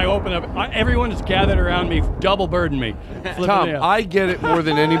shut and I open up. Everyone is gathered around me, double burden me. Tom, I get it more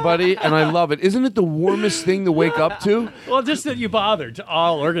than anybody, and I love it. Isn't it the warmest thing to wake up to? Well, just that you bothered to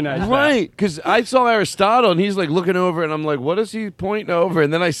all organize right, because I saw Aristotle, and he's like looking over, and I'm like, what is he pointing over?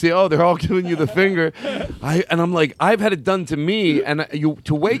 And then I see, oh, they're all giving you the finger. And I'm like, I've had it done to me, and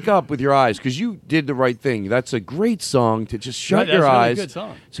to wake up with your eyes, because you did the right thing. That's a great song to just shut your eyes. That's a really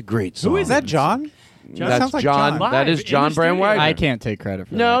good song. It's a great song. Who is that, John? That's John. That is John Brand Wagner. I can't take credit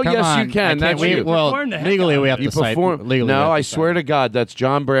for that. Come yes, on. you can. That's you. Well, legally we have to cite. No, I swear to God, that's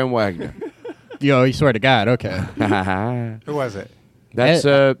John Brand Wagner. Yo, you swear to God? Okay. Who was it?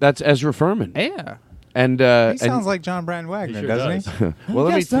 That's Ezra Furman. Yeah. And he sounds like John Brand Wagner, doesn't he? Well,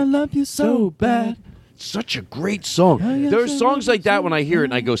 yes, I love you so bad. Such a great song. There are songs like that when I hear it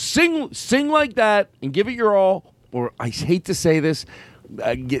and I go, sing like that and give it your all. Or I hate to say this,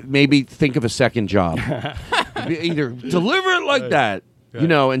 maybe think of a second job. Either deliver it like that,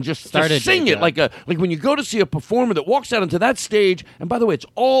 and just sing it like when you go to see a performer that walks out onto that stage. And by the way, it's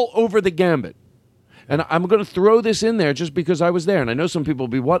all over the gambit. And I'm going to throw this in there just because I was there, and I know some people will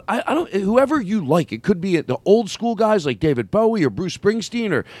be what I don't. Whoever you like, it could be the old school guys like David Bowie or Bruce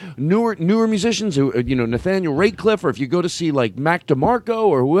Springsteen, or newer musicians who Nathaniel Ratcliffe, or if you go to see like Mac DeMarco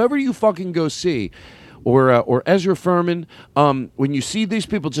or whoever you fucking go see, or Ezra Furman. When you see these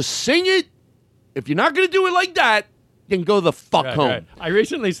people, just sing it. If you're not going to do it like that, then go the fuck home. Right. I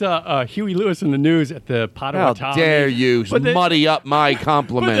recently saw Huey Lewis in the news at the Potawatomi. How dare you muddy up my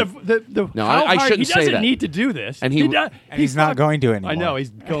compliment? No, I shouldn't say that. He doesn't need to do this. And he's not going to anymore. I know,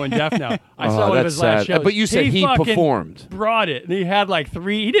 he's going deaf now. I saw one of his last shows. But you said he performed. Brought it. And he had like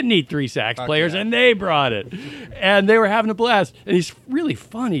three. He didn't need 3 sax players, and they brought it. And they were having a blast. And he's really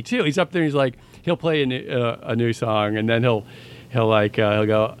funny, too. He's up there, and he's like, he'll play a new song, and then he'll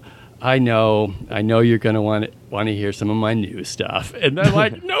go, I know you're going to want to hear some of my new stuff. And then,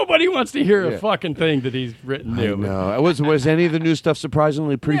 like, nobody wants to hear a fucking thing that he's written new. No, was any of the new stuff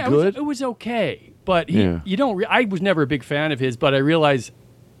surprisingly pretty good? It was okay. But I was never a big fan of his, but I realized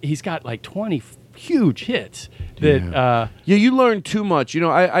he's got like 20 huge hits. You learn too much.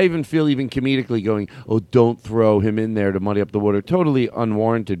 I even feel comedically going, oh, don't throw him in there to muddy up the water. Totally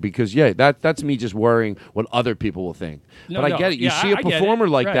unwarranted because, that's me just worrying what other people will think. But I get it. You see a performer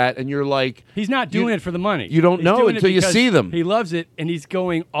like that and you're like... He's not doing it for the money. You don't know until you see them. He loves it and he's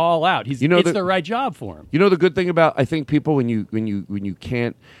going all out. It's the right job for him. You know the good thing about, I think, people when you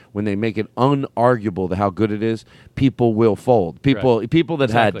can't... When they make it unarguable how good it is, people will fold. People that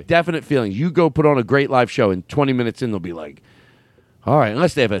had definite feelings. You go put on a great live show, and 20 minutes in, they'll be like, "All right,"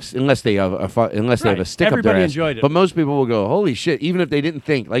 unless they have a stick up their ass. Enjoyed it. But most people will go, "Holy shit!" Even if they didn't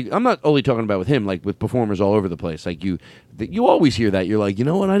think. Like, I'm not only talking about with him, like with performers all over the place. Like you always hear that. You're like, you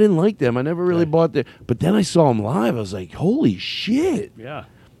know what? I didn't like them. I never really bought them. But then I saw them live. I was like, "Holy shit!" Yeah.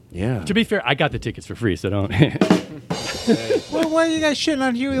 Yeah. To be fair, I got the tickets for free, so don't. Well, why are you guys shitting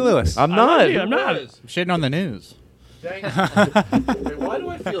on Huey Lewis? I'm not. I'm not. I'm shitting on the news. Dang it. Wait, why do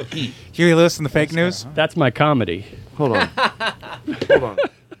I feel heat? Huey Lewis and the fake news? That's my comedy. Hold on. Hold on.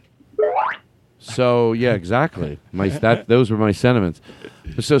 So, yeah, exactly. Those were my sentiments.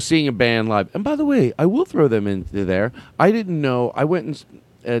 So seeing a band live. And by the way, I will throw them into there. I didn't know. I went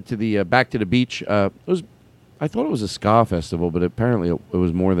to the Back to the Beach. I thought it was a ska festival, but apparently it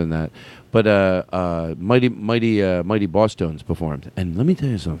was more than that. But Mighty Boss Tones performed, and let me tell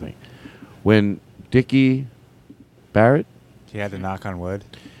you something. When Dickie Barrett, he had to knock on wood.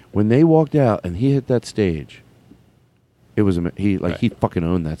 When they walked out and he hit that stage, it was he fucking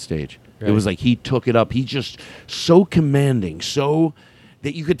owned that stage. Right. It was like he took it up. He just so commanding, so.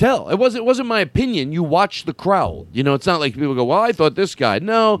 That you could tell. It wasn't my opinion. You watch the crowd. It's not like people go, well, I thought this guy.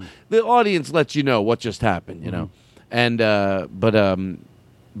 No, the audience lets you know what just happened, And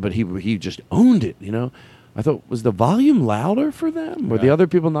but he just owned it, I thought, was the volume louder for them? Were the other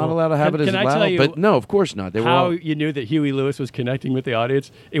people not allowed to have it as loud? But no, of course not. They were you knew that Huey Lewis was connecting with the audience?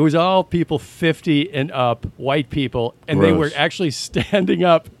 It was all people 50 and up, white people, and they were actually standing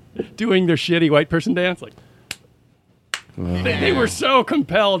up doing their shitty white person dance like They were so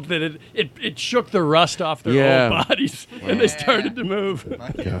compelled that it shook the rust off their old bodies, and they started to move.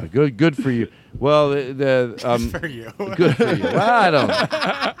 Yeah, good for you. Well, good for you. Good for you. Well, I don't.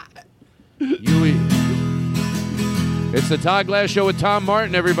 It's the Todd Glass Show with Tom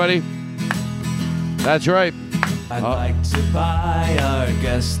Martin, everybody. That's right. I'd like to buy our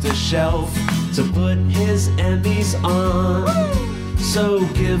guest a shelf to put his Emmys on. So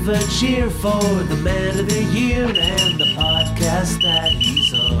give a cheer for the man of the year and the podcast that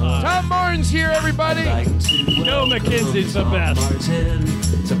he's on. Tom Martin's here, everybody. Joe McKenzie's the best.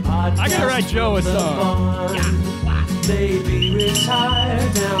 I gotta write Joe a song. Maybe retire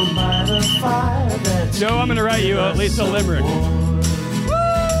down by the fire. Joe, I'm gonna write you at least a limerick.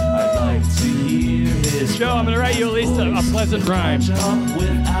 I'd like to hear his Joe, I'm gonna write you at least a pleasant rhyme.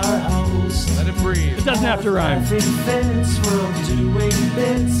 with our host. Let it breathe. It doesn't have to rhyme. Fits from doing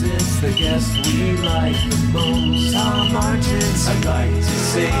bits. It's the guest we like the most. Tom Martin's. I'd like to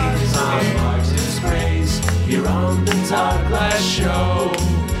sing Tom Martin's praise here on the Todd Glass Show.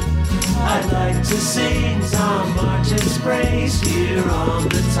 I'd like to sing Tom Martin's praise here on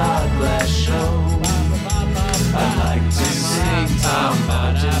the Todd Glass Show. I'd like to sing Tom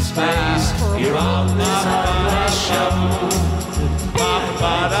Martin's praise here on the Todd Glass Show.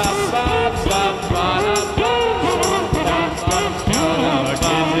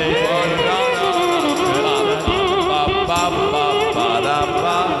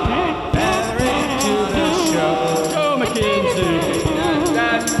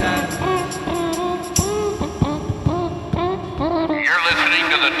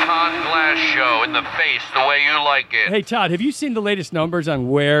 In the face, the way you like it. Hey, Todd, have you seen the latest numbers on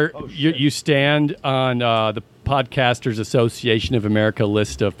where you stand on the Podcasters Association of America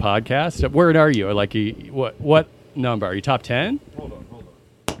list of podcasts? Where are you? Like, what number? Are you top 10? Hold on.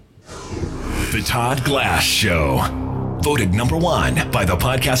 The Todd Glass Show. Voted number 1 by the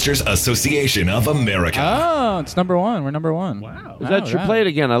Podcasters Association of America. Oh, it's number 1. We're number 1. Wow. That should play it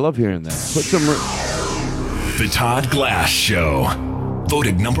again. I love hearing that. Put some. The Todd Glass Show.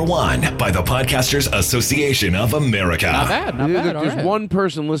 Voted number 1 by the Podcasters Association of America. Not bad. There's one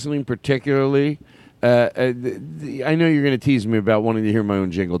person listening particularly. I know you're going to tease me about wanting to hear my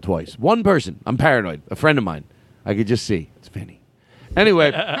own jingle twice. One person. I'm paranoid. A friend of mine. I could just see. It's Vinny.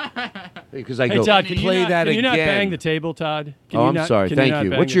 Anyway, because I go, Todd, play that again. Can you not bang the table, Todd? I'm sorry. Thank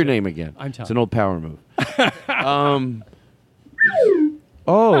you. What's your name again? I'm Todd. It's an old power move.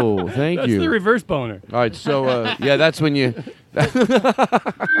 Oh, thank you. That's the reverse boner. All right, so, yeah, that's when you... That's the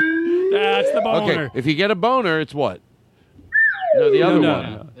boner. Okay, if you get a boner, it's what? No, the other one.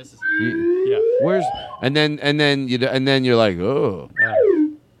 No. This is, yeah. Where's... And then you're like, oh.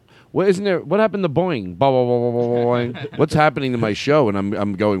 What isn't there? What happened to boing? Boing. What's happening to my show? And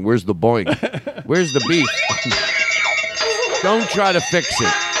I'm going, where's the boing? Where's the beef? Don't try to fix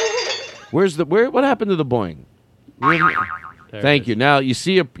it. What happened to the boing? Thank you. Now you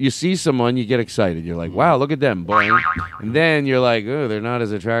see someone, you get excited. You're like, wow, look at them, boing. And then you're like, oh, they're not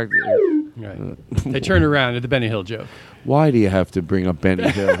as attractive. Right. They turn around at the Benny Hill joke. Why do you have to bring up Benny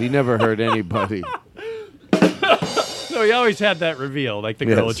Hill? He never hurt anybody. No, he always had that reveal, like the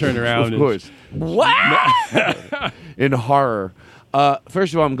girl would turn around. Of course. What? In horror.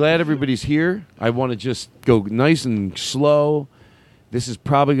 First of all, I'm glad everybody's here. I want to just go nice and slow. This is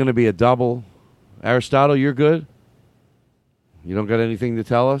probably going to be a double. Aristotle, you're good? You don't got anything to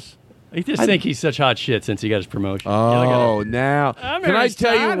tell us? I just think he's such hot shit since he got his promotion. Oh, now can I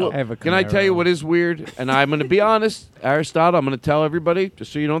tell you what is weird? And I'm going to be honest, Aristotle. I'm going to tell everybody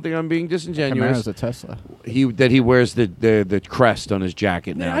just so you don't think I'm being disingenuous. Camara's a Tesla. He wears the crest on his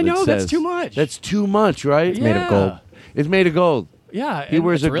jacket now. I know that's too much. That's too much, right? It's made of gold. It's made of gold. Yeah, he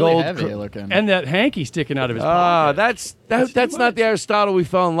wears a really gold heavy looking. And that hanky sticking out of his pocket. That's not the Aristotle we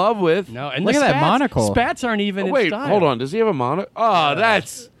fell in love with. No, and look at that monocle. Spats aren't even in wait, style. Hold on. Does he have a monocle? Oh,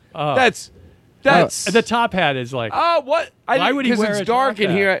 that's the top hat is like. Oh, what? Why would he wear it's a dark top in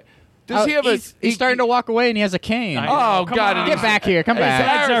hat? here. Does he have He's starting to walk away and he has a cane. Oh, God. Get back here. Come back.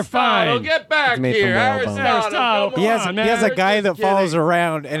 Ads are fine. Get back here. Aristotle. He has a guy that follows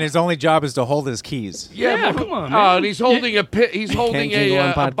around, and his only job is to hold his keys. Yeah, come on, Oh, man. and he's holding a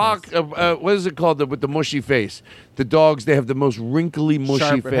box. What is it called with the mushy face? The dogs, they have the most wrinkly, mushy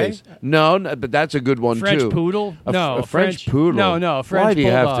Sharper face. No, but that's a good one, French too. poodle? A French poodle. No, a French Why do you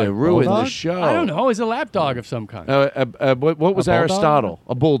have to bulldog. ruin Bulldog? the show? I don't know. He's a lap dog of some kind. What was A bulldog? Aristotle?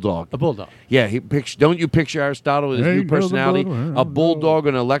 A bulldog. A bulldog. Yeah, don't you picture Aristotle with his new personality? A bulldog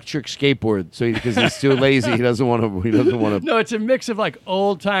on an electric skateboard. So because he's too lazy, he doesn't want to. No, it's a mix of like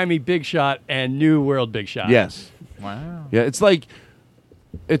old timey Big Shot and New World Big Shot. Yes. Wow. Yeah, it's like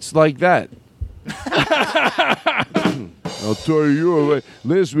that. I'll tell you, you're right.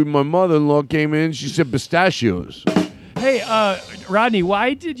 Last week, my mother-in-law came in. She said pistachios. Hey, Rodney,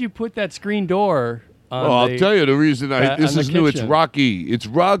 why did you put that screen door on I'll tell you the reason. This is new. It's Rocky. It's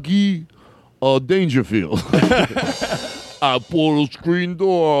Rocky Dangerfield. I put a screen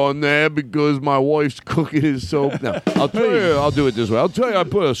door on there because my wife's cooking is so... No, I'll tell you, I'll do it this way. I'll tell you, I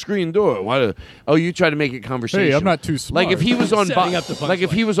put a screen door. Why? You try to make it conversational. Hey, I'm not too smart. Like if he was on,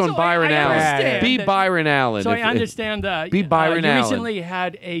 Byron Allen. Be Byron Allen. So I understand that. Be Byron you Allen. recently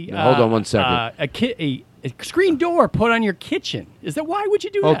had a... hold on 1 second. A screen door put on your kitchen. Why would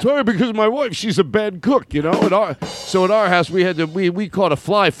you do that? I'll tell you, because my wife, she's a bad cook, you know. At our house, we caught a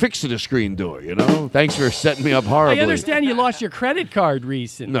fly fixing a screen door, you know. Thanks for setting me up horribly. I understand you lost your credit card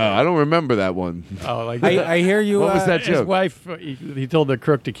recently. No, I don't remember that one. Oh, like I hear you. What was that joke? His wife, he told the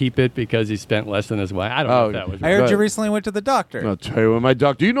crook to keep it because he spent less than his wife. I don't know if that was. I heard you recently went to the doctor. I'll tell you what, my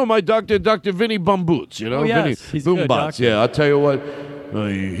doctor. You know my doctor, Dr. Vinny Bumboots. You know, Vinny he's good doctor. Yeah, I'll tell you what.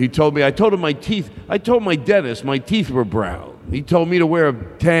 He told me. I told him my teeth. I told my dentist my teeth were brown. He told me to wear a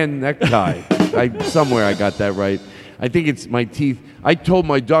tan necktie. Somewhere I got that right. I think it's my teeth. I told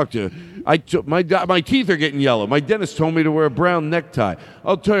my doctor. My teeth are getting yellow. My dentist told me to wear a brown necktie.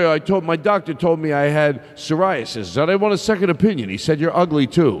 I'll tell you, my doctor told me I had psoriasis. So I want a second opinion. He said you're ugly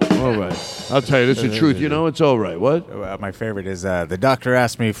too. All right. I'll tell you, this is the truth. You know, it's all right. What? My favorite is the doctor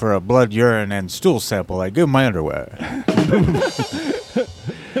asked me for a blood, urine, and stool sample. I give him my underwear.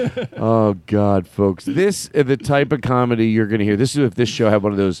 Oh, God, folks. This is the type of comedy you're going to hear. This is if this show had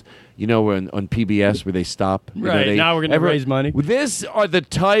one of those, you know, on PBS where they stop. Right, now we're going to raise money. This are the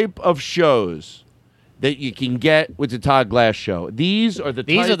type of shows that you can get with the Todd Glass Show. These are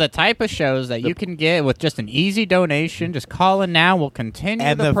the type of shows that you can get with just an easy donation. Just call in now. We'll continue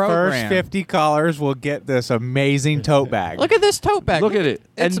and the program. First 50 callers will get this amazing tote bag. Look at this tote bag. Look at it.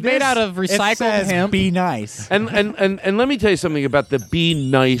 It's made out of recycled hemp. Be nice. And let me tell you something about the Be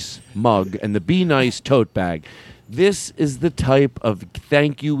Nice mug and the Be Nice tote bag. This is the type of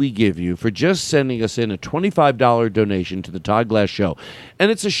thank you we give you for just sending us in a $25 donation to the Todd Glass Show. And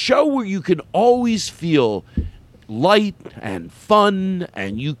it's a show where you can always feel light and fun,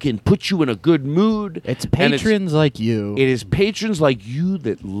 and you can put you in a good mood. It's patrons like you. It is patrons like you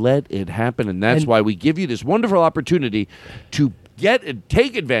that let it happen, and that's why we give you this wonderful opportunity to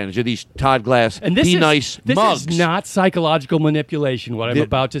take advantage of these Todd Glass Be Nice mugs. This is not psychological manipulation, what I'm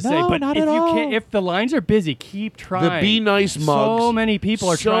about to say. No, but not if at all. if the lines are busy, keep trying. The Be Nice mugs. So many people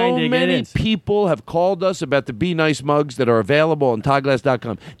are trying to get in. So many people have called us about the Be Nice mugs that are available on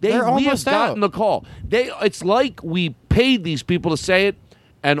ToddGlass.com. We have gotten the call. It's like we paid these people to say it,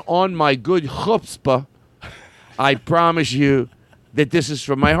 and on my good chutzpah, I promise you that this is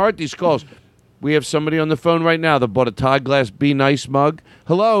from my heart, these calls. We have somebody on the phone right now that bought a Todd Glass Be Nice mug.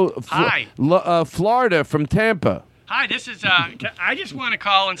 Hello. Hi. Florida from Tampa. Hi, this is, I just want to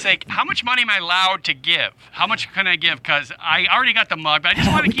call and say, how much money am I allowed to give? How much can I give? Because I already got the mug, but I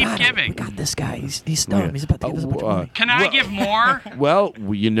just want to keep giving. We got this guy. He's stoned. Yeah. He's about to give us a bunch of money. Can I give more? Well,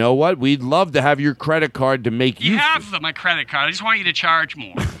 you know what? We'd love to have your credit card to make you... You have my credit card. I just want you to charge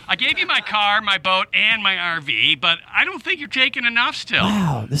more. I gave you my car, my boat, and my RV, but I don't think you're taking enough still.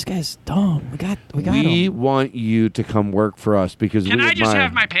 Wow, this guy's dumb. We got him. We want you to come work for us because Can I just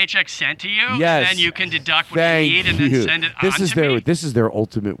have my paycheck sent to you? Yes. And then you can deduct what you need and then send it on to me? This is their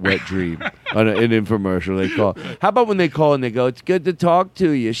ultimate wet dream on an infomercial they call. How about when they call and they go, it's good to talk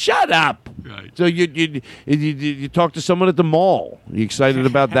to you. Shut up. Right. So you talk to someone at the mall. You excited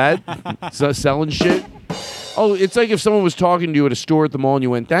about that? Selling shit? Oh, it's like if someone was talking to you at a store at the mall and you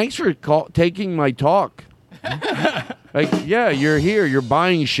went, thanks for taking my talk. Like, yeah, you're here. You're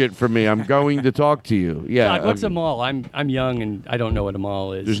buying shit from me. I'm going to talk to you. Yeah. God, what's a mall? I'm young and I don't know what a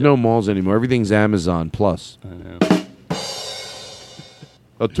mall is. There's no malls anymore. Everything's Amazon Plus. I know.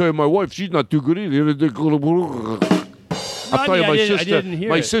 I'll tell you, my wife, she's not too good either. I'll tell you,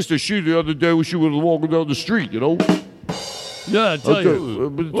 my sister, she the other day, she was walking down the street, you know. Yeah, I'll tell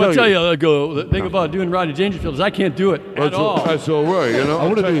you. The thing about doing Rodney Dangerfield is I can't do it at all. That's all right, you know. I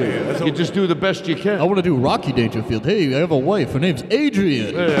want to do. You just do the best you can. I want to do Rocky Dangerfield. Hey, I have a wife. Her name's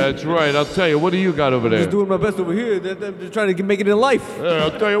Adrian. Yeah, that's right. I'll tell you. What do you got over there? I'm just doing my best over here. I'm just trying to make it in life. Yeah,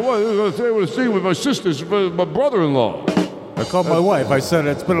 I'll tell you what. I'll tell you what I'm seeing with my sisters, my brother-in-law. I called my wife. I said,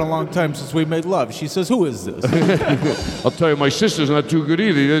 it's been a long time since we made love. She says, who is this? I'll tell you, my sister's not too good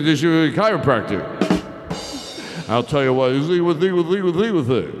either. She's a chiropractor. I'll tell you what. Leave with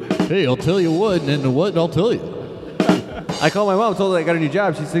her. Hey, I'll tell you what, and then what, I'll tell you. I called my mom, told her I got a new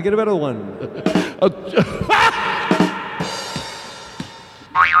job. She said, get a better one. I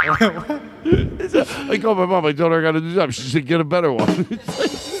called my mom. I told her I got a new job. She said, get a better one. It's like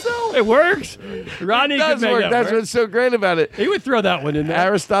so It works. Ronnie It does could make work. that That's work. what's so great about it. He would throw that one in there.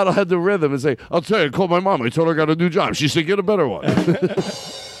 Aristotle had the rhythm and say, I'll tell you, I called my mom. I told her I got a new job. She said, get a better one. I'm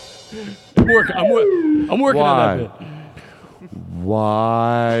working on that bit.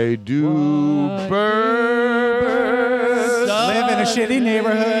 Why do birds live in a shitty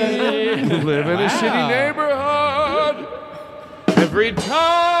neighborhood? live in a shitty neighborhood? Every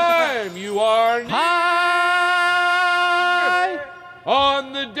time you are high,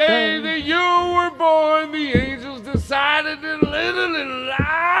 on the day that you were born, the angels decided to little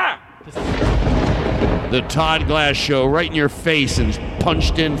lie. The Todd Glass Show, right in your face and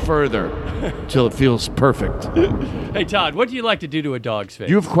punched in further till it feels perfect. Hey, Todd, what do you like to do to a dog's face?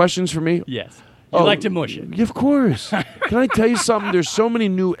 Do you have questions for me? Yes. You like to mush it. Of course. Can I tell you something? There's so many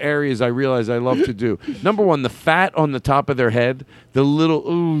new areas I realize I love to do. Number one, the fat on the top of their head, the little,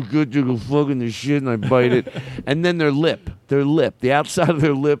 ooh, good, you go fucking the shit, and I bite it. And then their lip, the outside of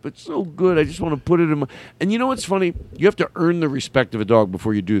their lip, it's so good. I just want to put it in my... And you know what's funny? You have to earn the respect of a dog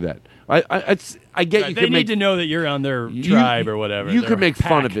before you do that. I get you. They need to know that you're on their tribe or whatever. You can make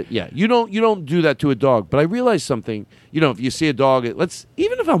fun of it. Yeah, you don't do that to a dog. But I realize something. If you see a dog, even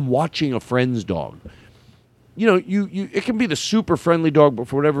if I'm watching a friend's dog, it can be the super friendly dog, but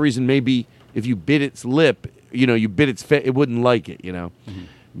for whatever reason, maybe if you bit its lip, you bit its face, it wouldn't like it. Mm-hmm.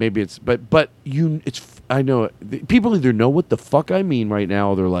 Maybe it's I know it. People either know what the fuck I mean right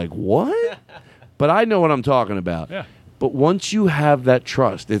now, or they're like, what? But I know what I'm talking about. Yeah. But once you have that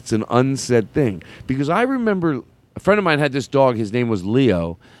trust, it's an unsaid thing. Because I remember a friend of mine had this dog. His name was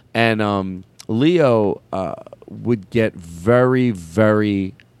Leo. And Leo would get very,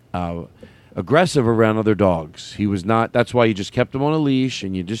 very aggressive around other dogs. He was not. That's why you just kept him on a leash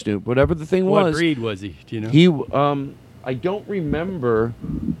and you just knew whatever the thing was. What breed was he? Do you know? He, I don't remember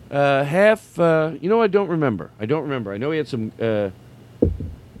half. I don't remember. I know he had some...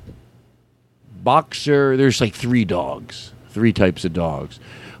 boxer. There's like three types of dogs.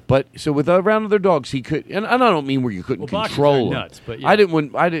 But so with around other dogs, he could, and I don't mean where you couldn't control them. Nuts, but yeah. I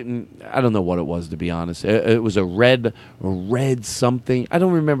don't know what it was, to be honest. It was a red something. I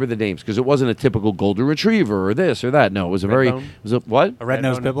don't remember the names because it wasn't a typical golden retriever or this or that. No, it was a what? A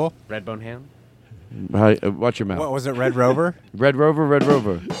red-nosed pit bull? Redbone ham? Watch your mouth. What was it, Red Rover? Red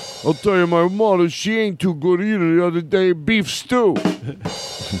Rover. I'll tell you, my mother, she ain't too good either. The other day, beef stew.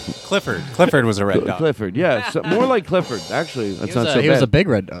 Clifford was a red dog. Clifford, yeah. So, more like Clifford, actually. That's not so bad. He was a big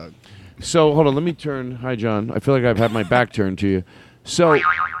red dog. So, hold on. Let me turn. Hi, John. I feel like I've had my back turned to you. So... See,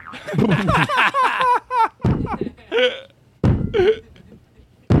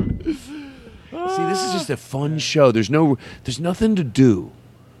 this is just a fun show. There's nothing to do.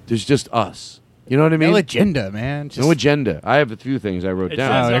 There's just us. You know what I mean? No agenda, man. No agenda. I have a few things I wrote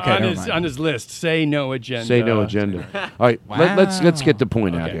down. On his list, say no agenda. Say no agenda. All right, let's get the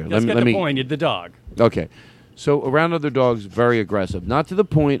point out here. Let's get the point. The dog. Okay. So around other dogs, very aggressive. Not to the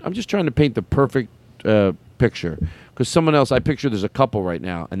point. I'm just trying to paint the perfect picture. Because someone else, I picture there's a couple right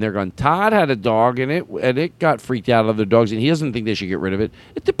now, and they're going, Todd had a dog, and it got freaked out of other dogs, and he doesn't think they should get rid of it.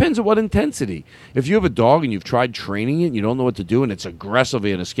 It depends on what intensity. If you have a dog and you've tried training it, and you don't know what to do, and it's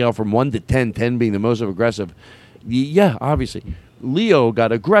aggressively on a scale from 1 to 10, 10 being the most aggressive, yeah, obviously. Leo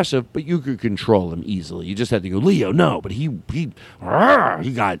got aggressive, but you could control him easily. You just had to go, Leo, no, but he got...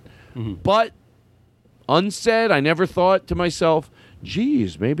 Mm-hmm. But, unsaid, I never thought to myself,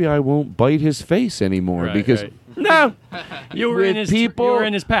 geez, maybe I won't bite his face anymore because... Right. No, you were in his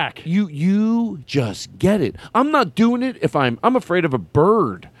pack. You just get it. I'm not doing it if I'm afraid of a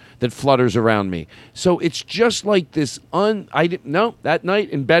bird that flutters around me. So it's just like this. That night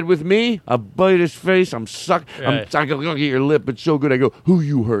in bed with me, I bite his face. I'm gonna look at your lip. It's so good. I go, who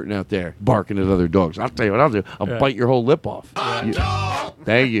you hurting out there, barking at other dogs? I'll tell you what I'll do. I'll bite your whole lip off.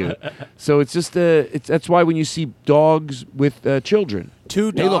 Thank you. So it's just that's why when you see dogs with children.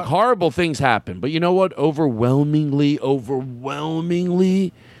 Hey, look, horrible things happen. But you know what? Overwhelmingly,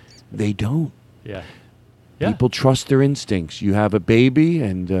 they don't. Yeah. People trust their instincts. You have a baby,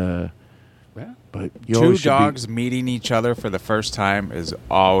 and but you two dogs meeting each other for the first time is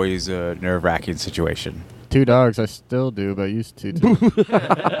always a nerve-wracking situation. Two dogs, I still do, but I used to too.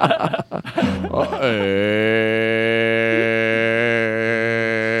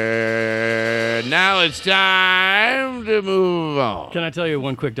 Now it's time to move on. Can I tell you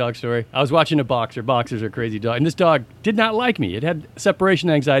one quick dog story? I was watching a boxer. Boxers are crazy dogs. And this dog did not like me. It had separation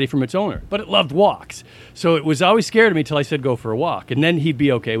anxiety from its owner, but it loved walks. So it was always scared of me until I said, go for a walk. And then he'd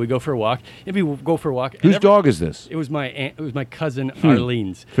be okay. We'd go for a walk. If we go for a walk. Whose dog is this? It was my cousin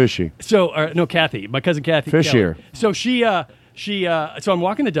Arlene's. Fishy. So, no, Kathy. My cousin Kathy. Fish here. So so I'm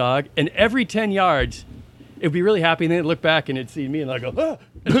walking the dog, and every 10 yards, it'd be really happy, and then it'd look back and it'd see me, and I'd go, ah!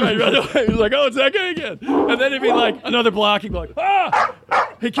 And try to run away. He's like, oh, it's that guy again. And then it'd be like another block. He'd be like, ah!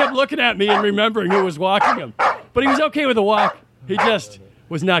 He kept looking at me and remembering who was walking him. But he was okay with the walk. He just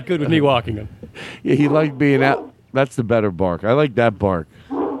was not good with me walking him. Yeah, he liked being out. That's the better bark. I like that bark.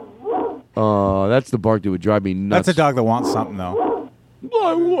 That's the bark that would drive me nuts. That's a dog that wants something, though.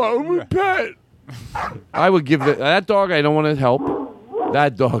 I want a pet. I would give that dog. I don't want to help.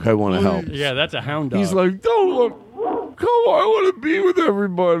 That dog, I want to help. Yeah, that's a hound dog. He's like, don't look. Come on, I want to be with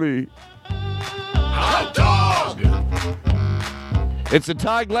everybody. Hot dog! It's the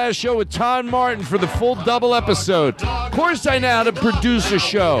Todd Glass Show with Todd Martin for the full double episode. Of course I know how to produce a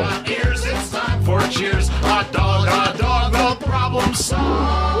show. Ears, it's time for cheers. Hot dog, the problem solved.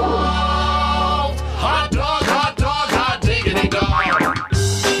 Hot dog, hot diggity dog.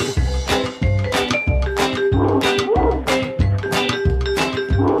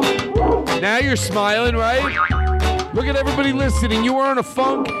 Now you're smiling, right? Look at everybody listening. You were in a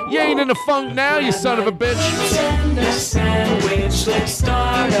funk. You ain't in a funk now, you son of a bitch. Tender sandwich, let's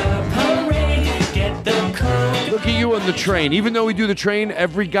start a parade. Get the Coke. Look at you on the train. Even though we do the train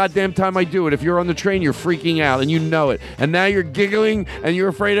every goddamn time I do it, if you're on the train, you're freaking out, and you know it. And now you're giggling, and you're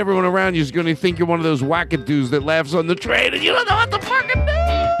afraid everyone around you is going to think you're one of those wackadoos that laughs on the train, and you don't know what to fucking do.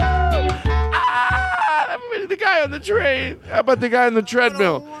 The guy on the train. How about the guy on the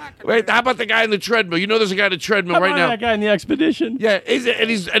treadmill? Wait, how about the guy on the treadmill? You know there's a guy on the treadmill right now. That guy in the expedition. Yeah, and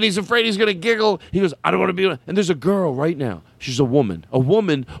he's afraid he's gonna giggle. He goes, I don't want to be. And there's a girl right now. She's a woman. A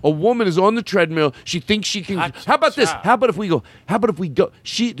woman is on the treadmill. She thinks she can. How about this? How about if we go?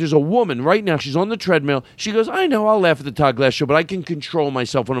 There's a woman right now. She's on the treadmill. She goes, I know I'll laugh at the Todd Glass Show, but I can control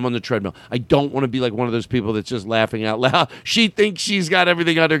myself when I'm on the treadmill. I don't want to be like one of those people that's just laughing out loud. She thinks she's got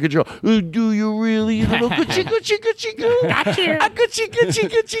everything under control. Do you really? Little Gucci goo. Got you.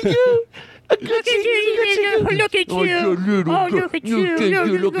 Gucci goo. Look at you. Look at you. Oh, look at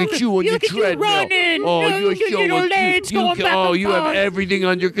you. Look at you on your treadmill. Running. Oh, you're so little legs going back and you have forth. everything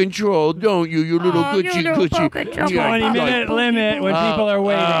under control, don't you? You little Gucci. 20-minute limit when people are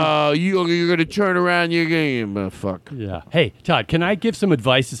waiting. You're going to turn around your game. Fuck. Yeah. Hey, Todd, can I give some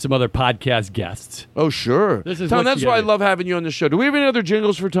advice to some other podcast guests? Oh, sure. Tom, that's why I love having you on the show. Do we have any other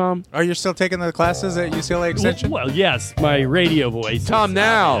jingles for Tom? Are you still taking the classes at UCLA Extension? Well, yes. My radio voice. Tom,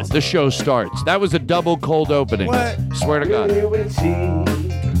 now the show starts. That was a double cold opening. What? Swear to God. We're here with T.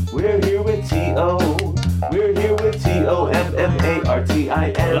 We're here with T.O. We're here with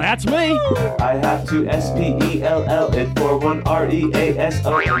T-O-M-M-A-R-T-I-N. That's me. I have to S-P-E-L-L it for one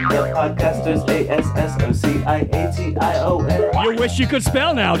R-E-A-S-O-N. The podcasters A-S-S-O-C-I-A-T-I-O-N. You wish you could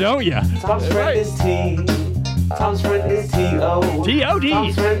spell now, don't you? Tom's friend is T. Tom's friend is T-O. T-O-D.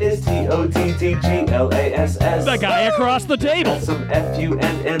 Tom's friend is T-O-T-T-G-L-A-S-S. The guy across the table. Some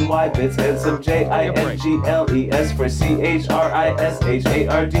F-U-N-N-Y bits and some J-I-N-G-L-E-S for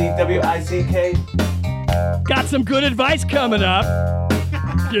C-H-R-I-S-H-A-R-D-W-I-C-K. Got some good advice coming up.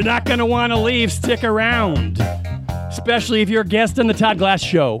 You're not going to want to leave. Stick around. Especially if you're a guest on the Todd Glass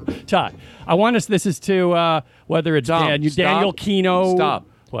Show. Todd, I want us, this is to, whether it's Daniel Kino. Stop.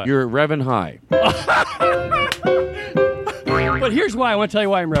 What? You're revving high. But here's why. I want to tell you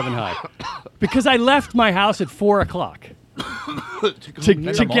why I'm revving high. Because I left my house at 4 o'clock to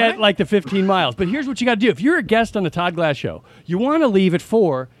get like the 15 miles. But here's what you got to do. If you're a guest on the Todd Glass Show, you want to leave at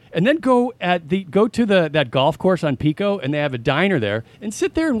 4 and then go to that golf course on Pico, and they have a diner there, and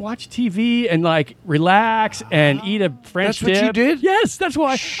sit there and watch TV and like relax and eat a French dip. That's what you did? Yes, that's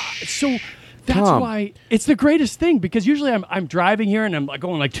why. So that's why it's the greatest thing, because usually I'm driving here and I'm like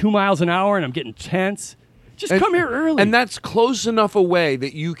going like 2 miles an hour and I'm getting tense. Just come here early. And that's close enough away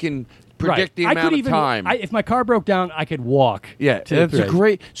that you can predict the amount of time. If my car broke down, I could walk. Yeah, that's a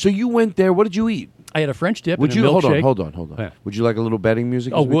great. So you went there. What did you eat? I had a French dip and a milkshake. Hold on. Yeah. Would you like a little betting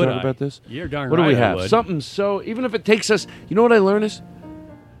music as we talk about this? You're darn right. What do we have? I would. Something so, even if it takes us, you know what I learned is?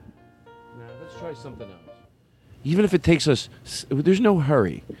 Now, let's try something else. Even if it takes us, there's no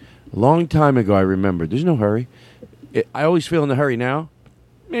hurry. A long time ago, I remember, there's no hurry. I always feel in a hurry now.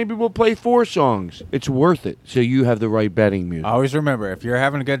 Maybe we'll play 4 songs. It's worth it. So you have the right betting music. Always remember, if you're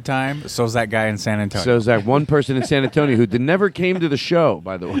having a good time, so's that guy in San Antonio. So's that one person in San Antonio who never came to the show,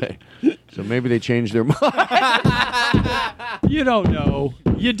 by the way. So maybe they changed their mind. You don't know.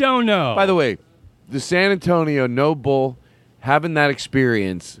 You don't know. By the way, the San Antonio No Bull, having that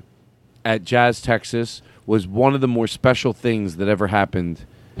experience at Jazz Texas was one of the more special things that ever happened.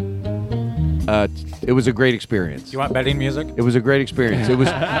 It was a great experience. You want betting music? It was a great experience. It was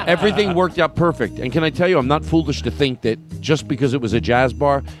everything worked out perfect. And can I tell you, I'm not foolish to think that just because it was a jazz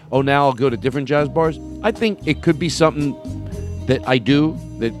bar, now I'll go to different jazz bars. I think it could be something that I do,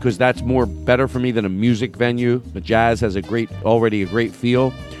 because that's more better for me than a music venue. The jazz has already a great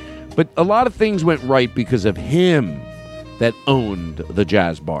feel. But a lot of things went right because of him that owned the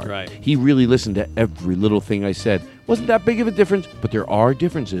jazz bar. Right. He really listened to every little thing I said. Wasn't that big of a difference, but there are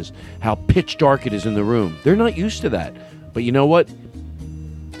differences. How pitch dark it is in the room. They're not used to that. But you know what?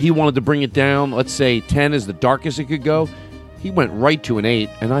 He wanted to bring it down. Let's say 10 is the darkest it could go. He went right to an 8,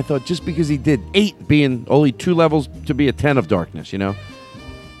 and I thought just because he did 8 being only 2 levels to be a 10 of darkness, you know?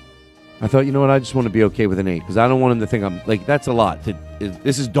 I thought, you know what, I just want to be okay with an 8, because I don't want him to think I'm, like, that's a lot.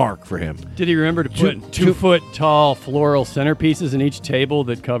 This is dark for him. Did he remember to put 2-foot-tall floral centerpieces in each table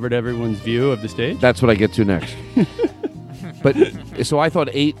that covered everyone's view of the stage? That's what I get to next. But, so I thought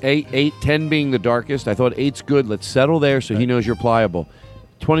 8, 10 being the darkest, I thought 8's good, let's settle there so he knows you're pliable.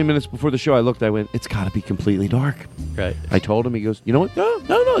 20 minutes before the show, I looked, I went, it's got to be completely dark. Right. I told him, he goes, you know what?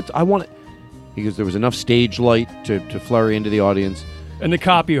 No, I want it. He goes, there was enough stage light to flurry into the audience. And the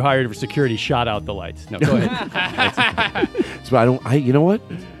cop you hired for security shot out the lights. No, go ahead. So you know what?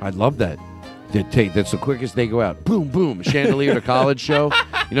 I love that. That's the quickest they go out. Boom, boom. A chandelier at a college show.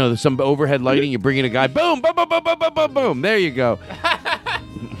 You know, there's some overhead lighting. You bring in a guy. Boom, boom, boom, boom, boom, boom, boom, boom. There you go.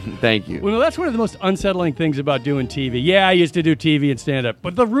 Thank you. Well, that's one of the most unsettling things about doing TV. Yeah, I used to do TV and stand-up,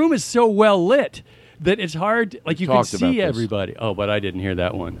 but the room is so well lit that it's hard. Like, you can see everybody. Oh, but I didn't hear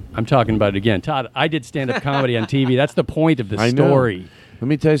that one. I'm talking about it again. Todd, I did stand-up comedy on TV. That's the point of the story. Know. Let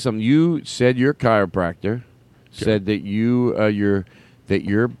me tell you something. You said your chiropractor said that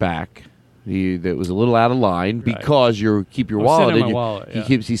your back that was a little out of line because you keep your wallet. Sitting on my wallet.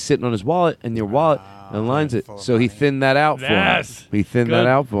 He's sitting on his wallet, and your wallet aligns it. So he thinned that out for him. He thinned that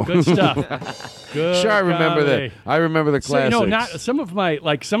out for him. Good stuff. Good. Sure, I remember that. I remember the classics. So, not some of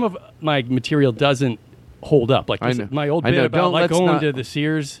my material doesn't hold up. Like my old bit about going to the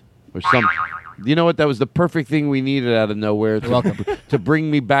Sears or some. You know what? That was the perfect thing we needed out of nowhere to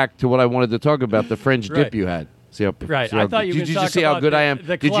bring me back to what I wanted to talk about, the French dip you had. I thought you were going to talk see how good I am?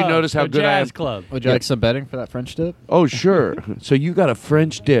 Did you notice how good I am? Club. Would you like some betting for that French dip? Oh, sure. So you got a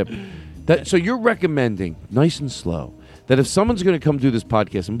French dip. So you're recommending, nice and slow, that if someone's going to come do this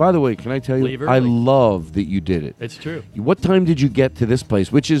podcast, and by the way, can I tell you, I love that you did it. It's true. What time did you get to this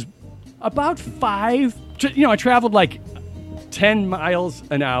place, which is? About 5. I traveled like 10 miles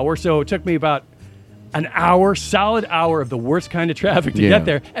an hour, so it took me about an hour, solid hour of the worst kind of traffic to get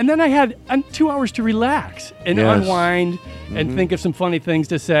there. And then I had 2 hours to relax and unwind and think of some funny things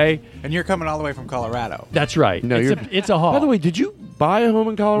to say. And you're coming all the way from Colorado. That's right. No, it's a haul. By the way, did you buy a home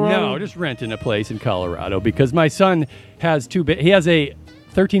in Colorado? No, just renting a place in Colorado because my son has he has a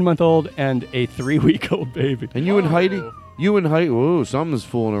 13-month-old and a 3-week-old baby. And you and Heidi? Whoa, something's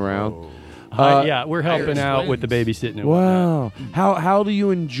fooling around. Yeah, we're helping out with the babysitting. And wow. How do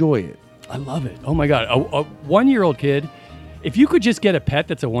you enjoy it? I love it. Oh, my God. A 1-year-old kid, if you could just get a pet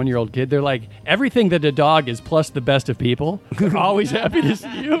that's a 1-year-old kid, they're like everything that a dog is plus the best of people. They're always happy to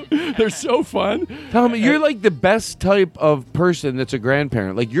see you. They're so fun. Tell me, you're like the best type of person that's a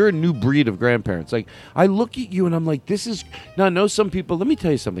grandparent. Like, you're a new breed of grandparents. Like, I look at you and I'm like, this is... Now, I know some people... Let me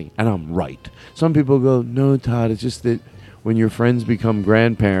tell you something, and I'm right. Some people go, no, Todd, it's just that... When your friends become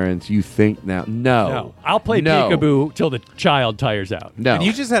grandparents, you think now. No. I'll play peekaboo till the child tires out. No. And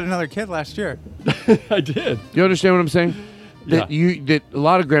you just had another kid last year. I did. You understand what I'm saying? That a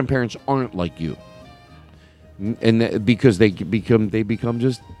lot of grandparents aren't like you, and because they become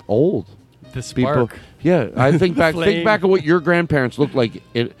just old. The spark. People, yeah, I think back. Think back of what your grandparents looked like.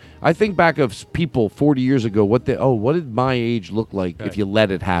 I think back of people 40 years ago. What did my age look like if you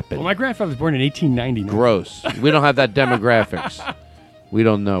let it happen? Well, my grandfather was born in 1899. Gross. We don't have that demographics. We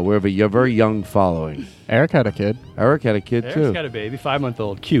don't know. We have a very young following. Eric had a kid. Eric had a kid, Eric's too. got a baby,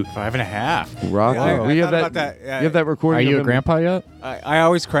 5-month-old. Cute. 5.5. Rock. Yeah, you have that recording. Are you a grandpa yet? I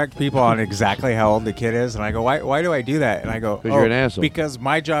always correct people on exactly how old the kid is, and I go, why do I do that? And I go, you're an asshole. Because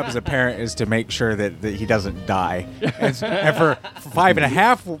my job as a parent is to make sure that he doesn't die. And for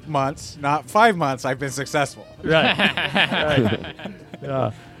 5.5 months, not 5 months, I've been successful. Right. Right.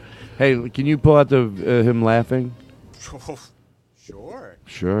 Yeah. Hey, can you pull out the him laughing?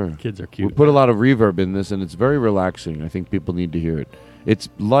 Sure. Kids are cute. We put a lot of reverb in this, and it's very relaxing. I think people need to hear it. It's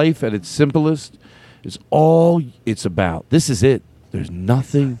life at its simplest. It's all it's about. This is it. There's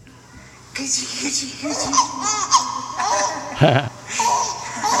nothing.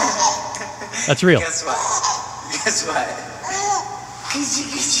 That's real. Guess what?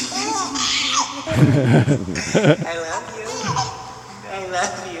 I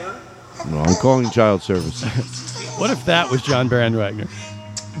love you. No, I'm calling child service. What if that was John Brandwagner?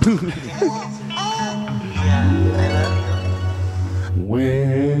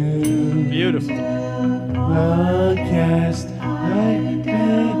 When beautiful. Broadcast right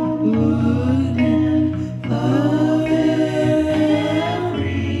back. Wouldn't love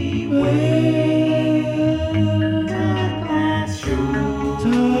every way. Todd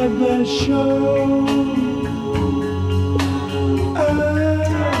Glass Show.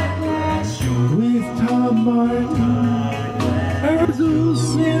 With Tom Martin, Aristotle,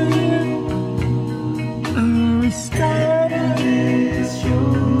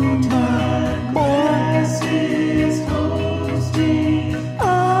 Todd Glass is hosting.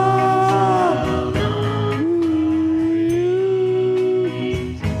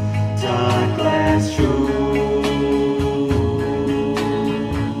 Todd Glass Show.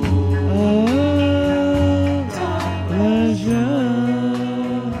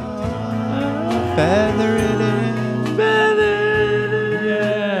 Feather it in.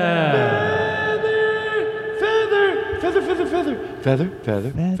 Feather.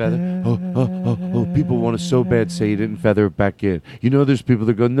 Oh, people want to so bad say you didn't feather it back in. You know there's people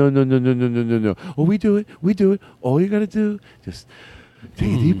that go, no. Oh, we do it. All you got to do, just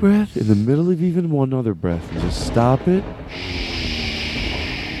take a deep breath in the middle of even one other breath and just stop it.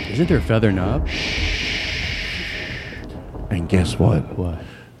 Isn't there a feather knob? And guess what? What?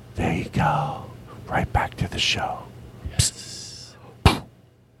 There you go. Right back to the show. Yes.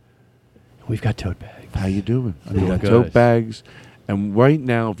 We've got tote bags. How you doing? I'm We doing got good. tote bags. And right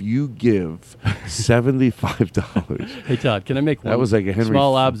now, if you give $75. Hey, Todd, can I make one That was like a Henry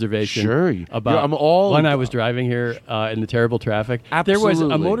small observation? Sure. About I'm all when I was driving here in the terrible traffic. There was a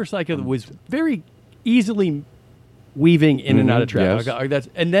Absolutely. motorcycle that was very easily weaving in and out of traffic. Yes.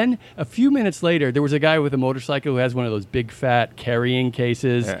 And then a few minutes later, there was a guy with a motorcycle who has one of those big fat carrying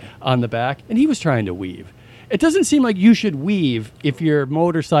cases on the back, and he was trying to weave. It doesn't seem like you should weave if your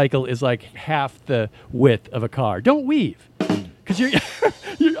motorcycle is like half the width of a car. Don't weave. Because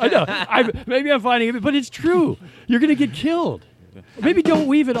I know, maybe I'm finding it, but it's true. You're going to get killed. Maybe don't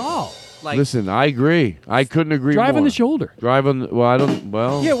weave at all. Listen, I agree. I couldn't agree more. Drive on the shoulder. Drive on the,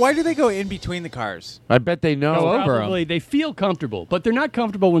 well. Yeah, why do they go in between the cars? I bet they know. Probably they feel comfortable, but they're not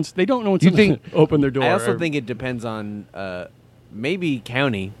comfortable when they don't know when You someone's think- gonna open their door. I also think it depends on maybe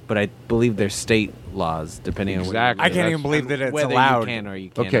county, but I believe there's state laws depending on Exactly. I can't even believe that it's whether allowed. you can or you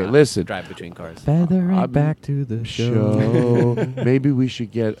can't. Okay, listen. Drive between cars. Feather it back to the show. Maybe we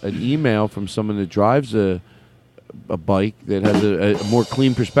should get an email from someone that drives a bike that has a more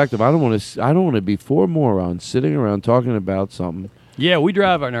clean perspective. I don't want to be four morons sitting around talking about something. Yeah, we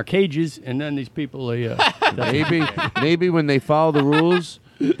drive on our cages, and then these people. Maybe when they follow the rules.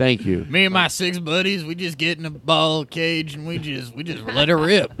 Thank you. Me and my 6 buddies, we just get in a ball cage and we just let it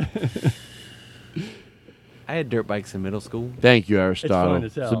rip. I had dirt bikes in middle school. Thank you, Aristotle. fun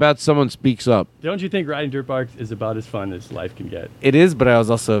as hell. It's about someone speaks up. Don't you think riding dirt bikes is about as fun as life can get? It is, but I was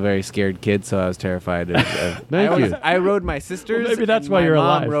also a very scared kid, so I was terrified. I rode my sister's. Well, maybe that's and why my you're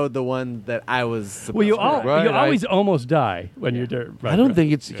mom alive. rode the one that I was supposed Well, you to ride. Right, you always almost die when you're dirt bike. I don't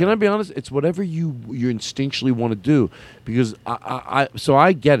think it's. Can I be honest? It's whatever you instinctually want to do, because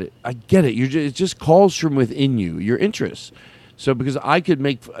I get it. I get it. It just calls from within you. Your interests. So because I could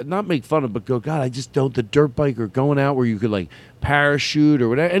not make fun of, but go, God, I just don't. The dirt bike or going out where you could like parachute or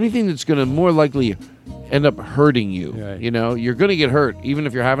whatever, anything that's going to more likely end up hurting you. Right. You know, you're going to get hurt even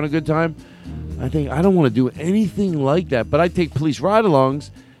if you're having a good time. I think I don't want to do anything like that. But I take police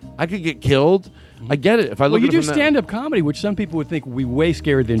ride-alongs. I could get killed. I get it. If I look Well, you at it do from that- stand-up comedy, which some people would think would be way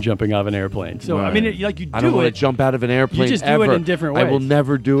scarier than jumping off an airplane. So I mean, Right. you do I don't want it. to jump out of an airplane. You just ever. do it in different ways. I will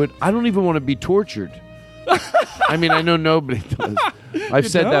never do it. I don't even want to be tortured. I mean, I know nobody does. I've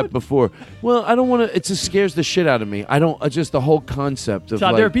said that don't? before. Well, I don't want to. It just scares the shit out of me. I don't. Just the whole concept of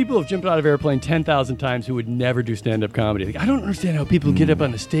Todd, like. there are people who've jumped out of airplane 10,000 times who would never do stand-up comedy. Like, I don't understand how people get up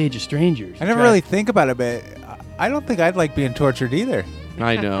on the stage as strangers. I never really think about it, but I don't think I'd like being tortured either.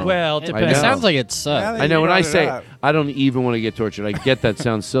 I know. Well, it I depends. know. It sounds like it sucks. Now that I know you when I brought it say up. I don't even want to get tortured. I get that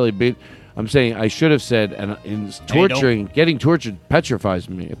sounds silly, but I'm saying I should have said, and in torturing, getting tortured petrifies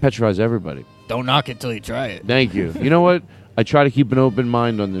me. It petrifies everybody. Don't knock it till you try it. Thank you. You know what? I try to keep an open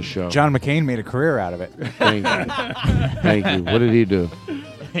mind on this show. John McCain made a career out of it. Thank you. Thank you. What did he do?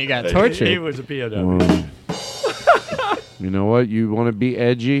 He got tortured. He was a POW. You know what? You want to be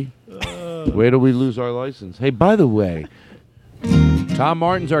edgy? Wait till we lose our license. Hey, by the way, Tom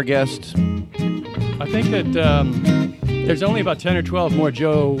Martin's our guest. I think that there's only about 10 or 12 more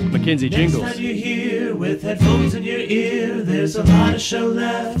Joe McKenzie jingles. Next time you're here with headphones in your ear, there's a lot of show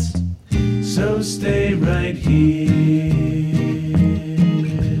left, so stay right here.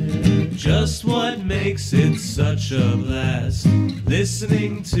 Just what makes it such a blast,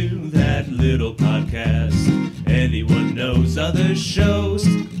 listening to that little podcast. Anyone knows other shows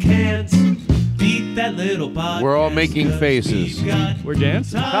can't beat that little podcast. We're all making faces. We're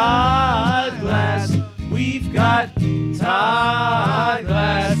dancing. Todd Glass. We've got Todd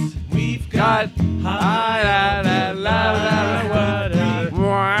Glass. We've got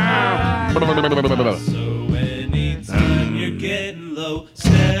So anytime you're getting low,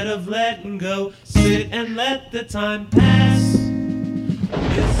 instead of letting go, sit and let the time pass.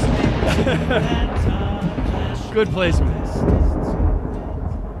 Good placement.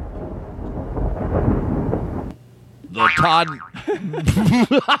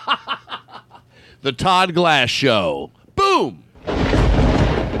 The Todd Glass Show. Boom!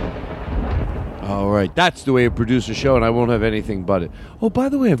 All right, that's the way to produce a show, and I won't have anything but it. Oh, by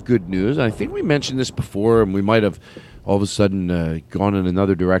the way, I have good news. I think we mentioned this before, and we might have all of a sudden gone in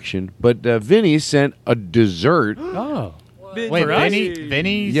another direction. But Vinny sent a dessert. Oh. Wait,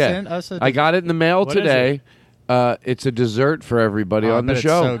 Vinny sent us a dessert? I got it in the mail What is today. It's a dessert for everybody on the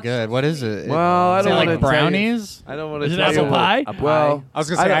show. It's so good. What is it? Well, I don't like want brownies. I don't want to. Is it apple pie? Well, I was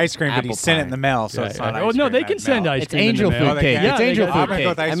going to say ice cream, but he sent it in the mail, so it's not ice Oh, no, cream they in can the send mail. ice It's cream. angel in the mail. food cake. Yeah, It's they angel got- food I'm gonna go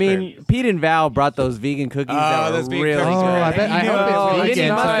with cake. ice I mean, Pete and Val brought those vegan cookies that those were vegan really cookies great. are I bet- I hope it's Vinny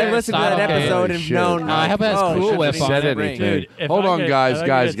vegan. must have listened to that Stop it. episode and Shit. known. I hope it has Cool shouldn't Whip have on said it. anything. Dude, if Hold I on, get- guys. if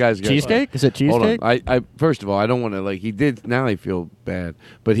I get- Cheesecake? Is it Hold on. cheesecake? I first of all, I don't want to he did. Now I feel bad,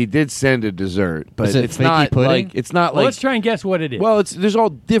 but he did send a dessert. But Is it it's fakey not pudding? like it's not Well, like. let's try and guess what it is. Well, there's all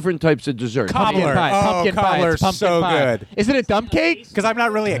different types of desserts. Cobbler. Pumpkin pie. Cobbler's It's pumpkin so pie. good. Is it a dump cake? Because I'm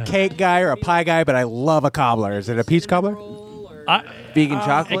not really a cake guy or a pie guy, but I love a cobbler. Is it a peach cobbler? Vegan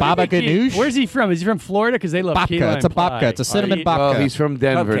chocolate. Baba ganoush? Where's he from? Is he from Florida? Because they love key Babka. lime It's a pie. babka. It's a cinnamon Are you- babka. Well, he's from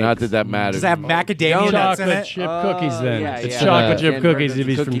Denver. Not Cupcakes. that matters. Does it have macadamia nuts in Chocolate it? chip cookies then. Yeah, It's yeah. chocolate chip Denver, cookies if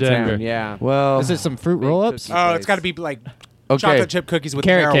he's from cookie Denver. town, yeah. Well, Is it some fruit roll-ups? Oh, it's got to be like Okay. chocolate chip cookies with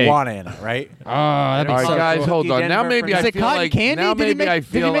Carrot cake. marijuana in it, right? Oh, that'd be all right, so guys, cool. hold on. Now Denver maybe for- I Is it feel cotton like candy? now Did he maybe I make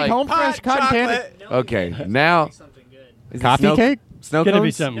feel like home fresh cotton candy? okay. Now Is it Coffee snow- cake? Snow It's gonna be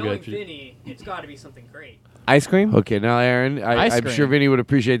cones? something Knowing good. for you. Vinny, it's got to be something great. Ice cream? Okay, now Aaron, Ice I'm cream. sure Vinny would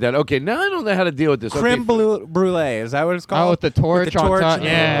appreciate that. Okay, now I don't know how to deal with this. Creme Okay. brulee. Is that what it's called? Oh, with the torch on top.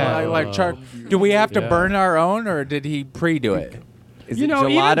 Yeah. Like do we have to Yeah. burn our own, or did he pre-do it? Is You it know,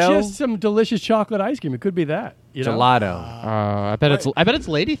 gelato? even just some delicious chocolate ice cream. It could be that. You know? Gelato. I bet it's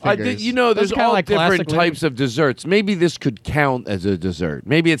lady fingers. You know, there's Those kinda all like different classic types of desserts. Maybe this could count as a dessert.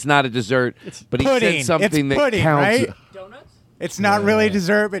 Maybe it's not a dessert, but he pudding. said something It's that pudding, counts. right? It's not really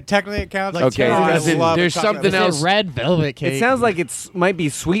dessert, but technically it counts. Okay, Oh, I listen, love there's chocolate. something else. red velvet cake. It sounds like it might be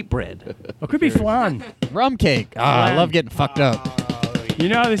sweetbread. It could be flan. rum cake. I love getting fucked up. You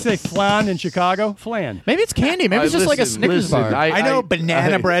know how they say flan in Chicago? Flan. Maybe it's candy. Maybe it's just like a Snickers bar. I know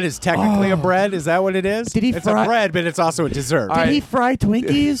banana bread is technically a bread. Is that what it is? Did he It's fry- a bread, but it's also a dessert. Did he fry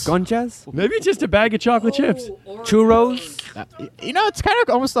Twinkies? Conchas? Maybe it's just a bag of chocolate chips. Churros? You know, it's kind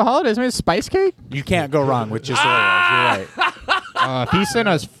of almost the holidays. Maybe it's spice cake. You can't go wrong with just Oreos. You're right. If he sent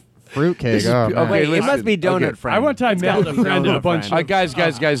us fruit cake, oh, man. Wait, it listen. must be donut Okay. friend. I one time mailed a friend a bunch All right, guys,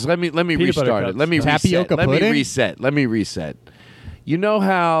 let me Peanut butter restart it. cups. Let me Tapioca reset. pudding? Let me reset. You know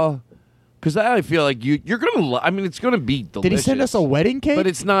how? Because I feel like you're gonna. I mean, it's gonna be delicious. Did he send us a wedding cake? But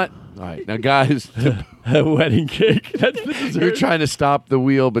it's not. All right, now guys, a wedding cake. That's the dessert. you're trying to stop the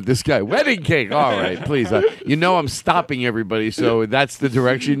wheel, but this guy, wedding cake. All right, please. You know I'm stopping everybody, so that's the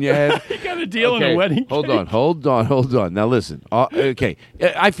direction you head. You got a deal Okay, on a wedding hold cake. on. Now listen. Okay,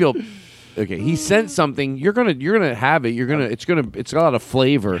 I feel. Okay, he sent something. You're gonna have it. It's got a lot of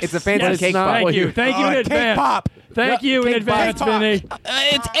flavor. It's a fancy Yes, cake not pop. Thank what you. you're- Thank you in Cake advance. pop. Thank you in cake pop. advance, Vinny.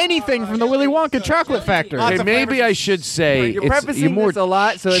 It's anything from the Willy Wonka chocolate factory. Okay, maybe I should say You're it's, prefacing you're more this a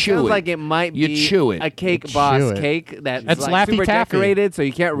lot, so it chew sounds it. like it might You be chew it. a cake You boss chew it. cake that's That's like Laffy super Taffy. decorated, so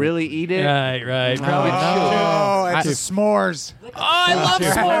you can't really eat it. Right. Probably Oh, it's a s'mores. Oh, I love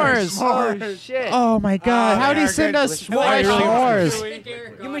s'mores. Oh, shit. Oh my God! How do you send us fresh s'mores?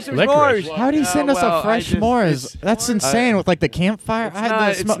 Give me some Licorice. s'mores. How do you send us well, a fresh I just- s'mores? That's insane with like the campfire. I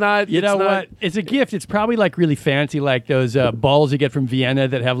had the It's not. You it's know not- what? It's a gift. It's probably like really fancy, like those balls you get from Vienna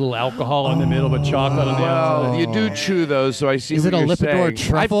that have a little alcohol in the middle but chocolate on the Well, outside. you do chew those, so I see. Is what it a you're Lipitor saying.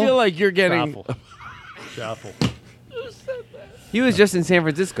 truffle? I feel like you're getting. Truffle. He was just in San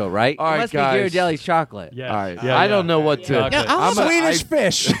Francisco, right? All right, it must guys. be Ghirardelli's chocolate. Yes. All right, Yeah, I don't know what to. Chocolate. I'm Swedish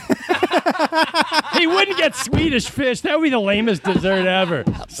fish. He wouldn't get Swedish fish. That would be the lamest dessert ever.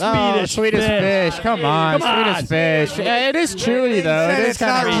 Swedish fish. Come on, Come on. Swedish fish. Yeah, it is chewy though. Said It is it's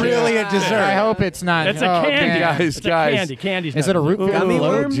kind not of really a dessert. I hope it's not. It's a Oh, candy. man. Guys, It's a guys. candy. Candy's Is not it a root beer Gummy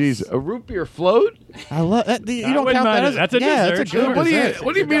float? worms? Jeez, a root beer float? I love that. You I don't wouldn't count mind that it. as That's a yeah, dessert, that's a good sure. dessert.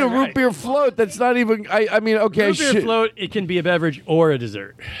 What do you mean a root beer float? That's not even. I mean, okay. Root beer shit. float. It can be a beverage or a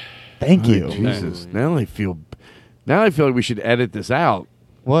dessert. Thank you. Jesus. Now I feel like we should edit this out.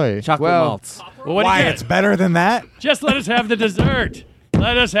 Why? Chocolate Well- malts. Well, what do you Why? get? It's better than that. Just let us have the dessert.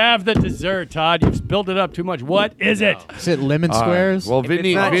 Let us have the dessert, Todd. You've built it up too much. What is it? Is it lemon All right. squares? Well, If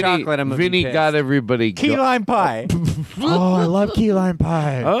it's not chocolate, I'm gonna be Vinny pissed. got everybody. Key lime pie. Oh, I love key lime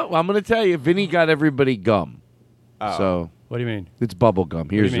pie. Oh, well, I'm going to tell you, Vinny got everybody gum. Oh. So What do you mean? it's bubble gum.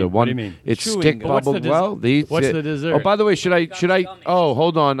 Here's mean? the What one. do you mean? It's Chewing stick gum. What's bubble. the Well, these. what's the dessert? Oh, by the way, should I? Oh,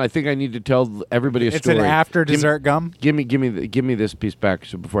 hold on. I think I need to tell everybody a It's story. an after Give me- dessert gum. Give me this piece back.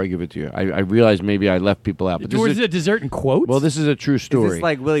 So before I give it to you, I realize maybe I left people out. But this Was is it a dessert in quotes? well, this is a true story.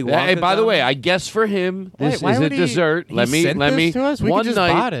 like Willy Wonka Hey, by the gum? way, I guess for him, Wait, this why is a would he- dessert. he Let me. sent this to us? We could one just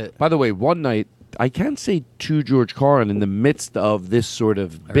night. bought it. By the way, one night I can't say to George Carlin in the midst of this sort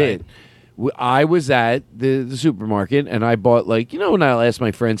of bit. I was at the supermarket and I bought when I'll ask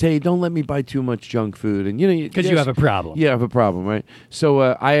my friends, hey, don't let me buy too much junk food, and because you have a problem. Yeah, I have a problem, right? So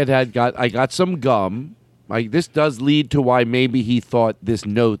I got some gum. This does lead to why maybe he thought this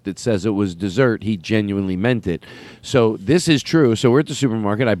note that says it was dessert, he genuinely meant it. So this is true. So we're at the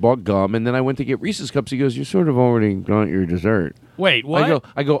supermarket. I bought gum, and then I went to get Reese's Cups. He goes, you sort of already got your dessert. Wait, what?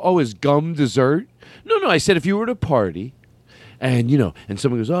 I go, oh, is gum dessert? No, I said if you were at a party, and and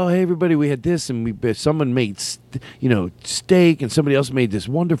someone goes, oh, hey, everybody, we had this, and someone made, steak, and somebody else made this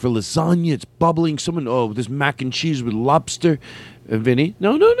wonderful lasagna. It's bubbling. This mac and cheese with lobster. And Vinny,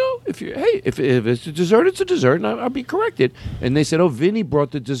 no. If it's a dessert, it's a dessert, and I'll be corrected. And they said, oh, Vinny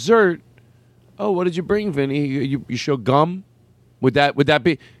brought the dessert. Oh, what did you bring, Vinny? You show gum? Would that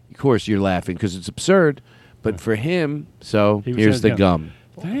be? Of course, you're laughing because it's absurd. But for him, here's the gum.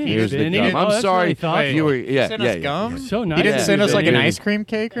 Thanks, Here's the Vinny. gum. Oh, I'm that's sorry. really thoughtful. You were, He sent us gum? So nice. He didn't send us like an Vinny. ice cream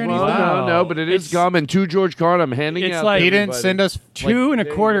cake or anything? Well, no, but it is gum. And to George Carlin, I'm handing It's out. like to He didn't everybody. send us 2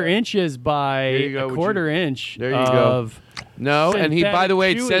 1/4 inches by There you go. a quarter inch There you of No, and he, by the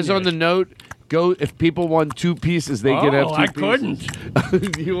way, it says on the note, if people want 2 pieces, they can have 2 I pieces.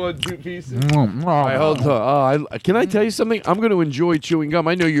 couldn't. You want 2 pieces? All right, hold on. Can I tell you something? I'm going to enjoy chewing gum.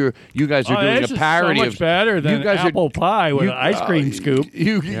 I know you guys are doing a this is parody so much of better than you guys apple pie with an ice cream scoop.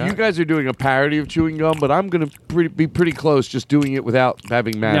 You guys are doing a parody of chewing gum, but I'm going to be pretty close just doing it without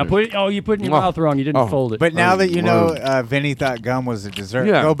having manners. Now you put it in your mouth wrong. You didn't fold it. But now that you know Vinny thought gum was a dessert,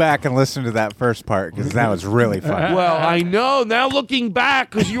 go back and listen to that first part because that was really fun. Well, I know. Now looking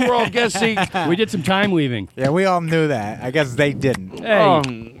back, because you were all guessing. We did some time weaving. Yeah, we all knew that. I guess they didn't.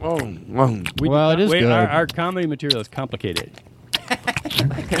 Hey. Well, it is good. Our comedy material is complicated.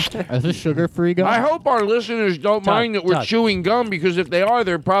 Is this sugar-free gum? I hope our listeners don't mind that we're chewing gum because if they are,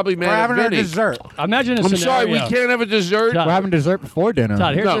 they're probably mad We're at having our Vinny. dessert. Imagine a I'm scenario. sorry, we can't have a dessert. We're having dessert before dinner.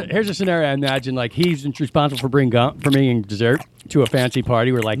 Todd, here's a scenario. I imagine he's responsible for bringing dessert to a fancy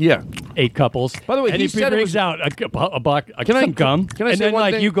party where 8 couples. By the way, and he he said it brings was- out some gum. can I and say then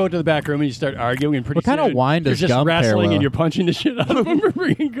one thing? you go to the back room and you start arguing and pretty What kind of soon wine does you're just gum pair wrestling well? and you're punching the shit out of them for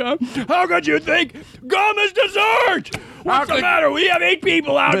bringing gum. How could you think gum is dessert? What's the matter? We have 8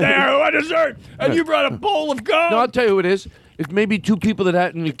 people out there who want dessert, and you brought a bowl of gum. No, I'll tell you who it is. It's maybe 2 people that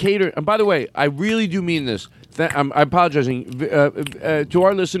had to cater. And by the way, I really do mean this. I'm apologizing to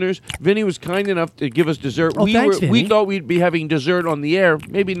our listeners. Vinny was kind enough to give us dessert. Oh, thanks, we Vinny. thought we'd be having dessert on the air,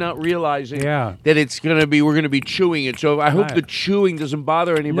 maybe not realizing that we're gonna be chewing it. So I hope Right. the chewing doesn't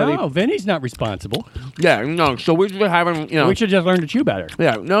bother anybody. No, Vinny's not responsible. Yeah, no. So we're just having, We should just learn to chew better.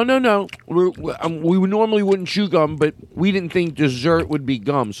 Yeah, no. We normally wouldn't chew gum, but we didn't think dessert would be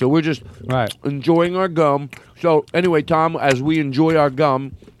gum. So we're just enjoying our gum. So anyway, Tom, as we enjoy our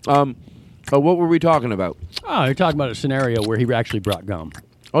gum, what were we talking about? Oh, you're talking about a scenario where he actually brought gum.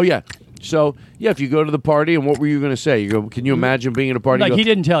 Oh, yeah. So, if you go to the party, and what were you going to say? You go, can you imagine being at a party? He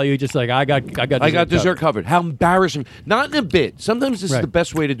didn't tell you, just I got dessert covered. How embarrassing. Not in a bit. Sometimes this is the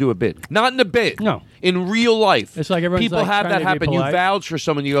best way to do a bit. Not in a bit. No. In real life. It's like everyone's people have trying that to be happen. You polite. vouch for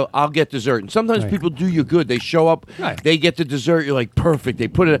someone, you go, I'll get dessert. And sometimes people do you good. They show up, they get the dessert, you're like, perfect. They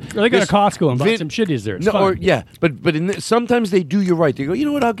put it. Or they go to Costco and buy some shitty dessert. It's fine. But sometimes they do you right. They go, you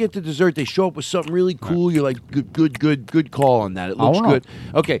know what, I'll get the dessert. They show up with something really cool. You're like, good call on that. It looks good.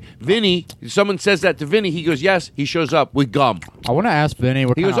 Okay, Vinny, someone says that to Vinny. He goes, yes. He shows up with gum. I want to ask Vinny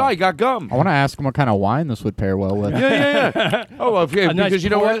what He goes, I got gum. I want to ask him what kind of wine this would pair well with. Yeah. Oh, well, A nice because you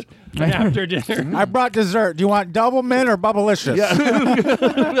know what? After dinner. I brought dessert. Do you want double mint or bubblicious?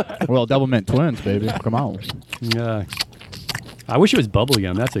 Yeah. Well, double mint twins, baby. Come on. Yeah. I wish it was bubble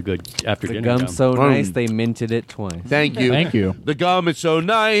gum. That's a good after The dinner gum's so nice they minted it twice. Thank you. Thank you. The gum is so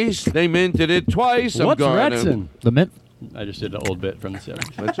nice. They minted it twice. What's Retsin? The mint. I just did an old bit from the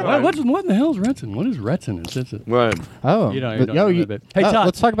 70s. That's What- right. what in the hell is Retsin? What is Retsin? It's Right. Oh. You don't but- know that bit. Hey, Todd.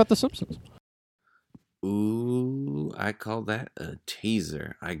 let's talk about The Simpsons. Ooh, I call that a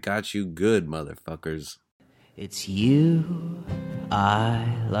teaser. I got you good, motherfuckers. It's you I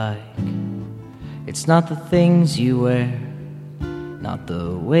like. It's not the things you wear, not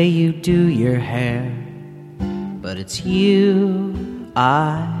the way you do your hair, but it's you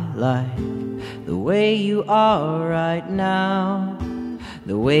I like. The way you are right now,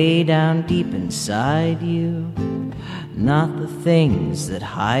 the way down deep inside you. Not the things that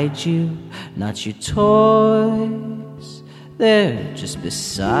hide you, not your toys, they're just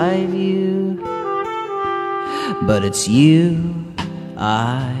beside you. But it's you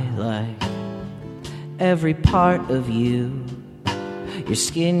I like, every part of you. Your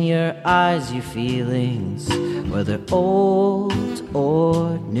skin, your eyes, your feelings, whether old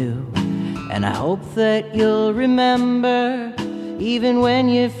or new. And I hope that you'll remember, even when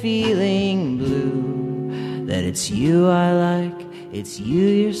you're feeling blue, that it's you I like, it's you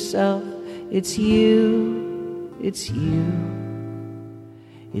yourself, it's you, it's you,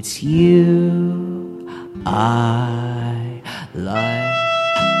 it's you I like.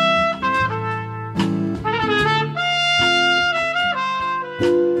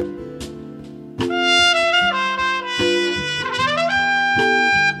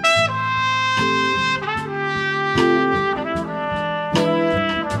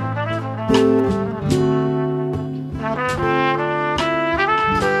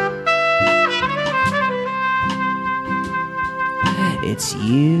 It's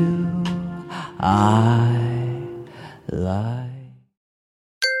you I like.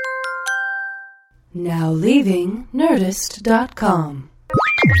 Now leaving Nerdist.com.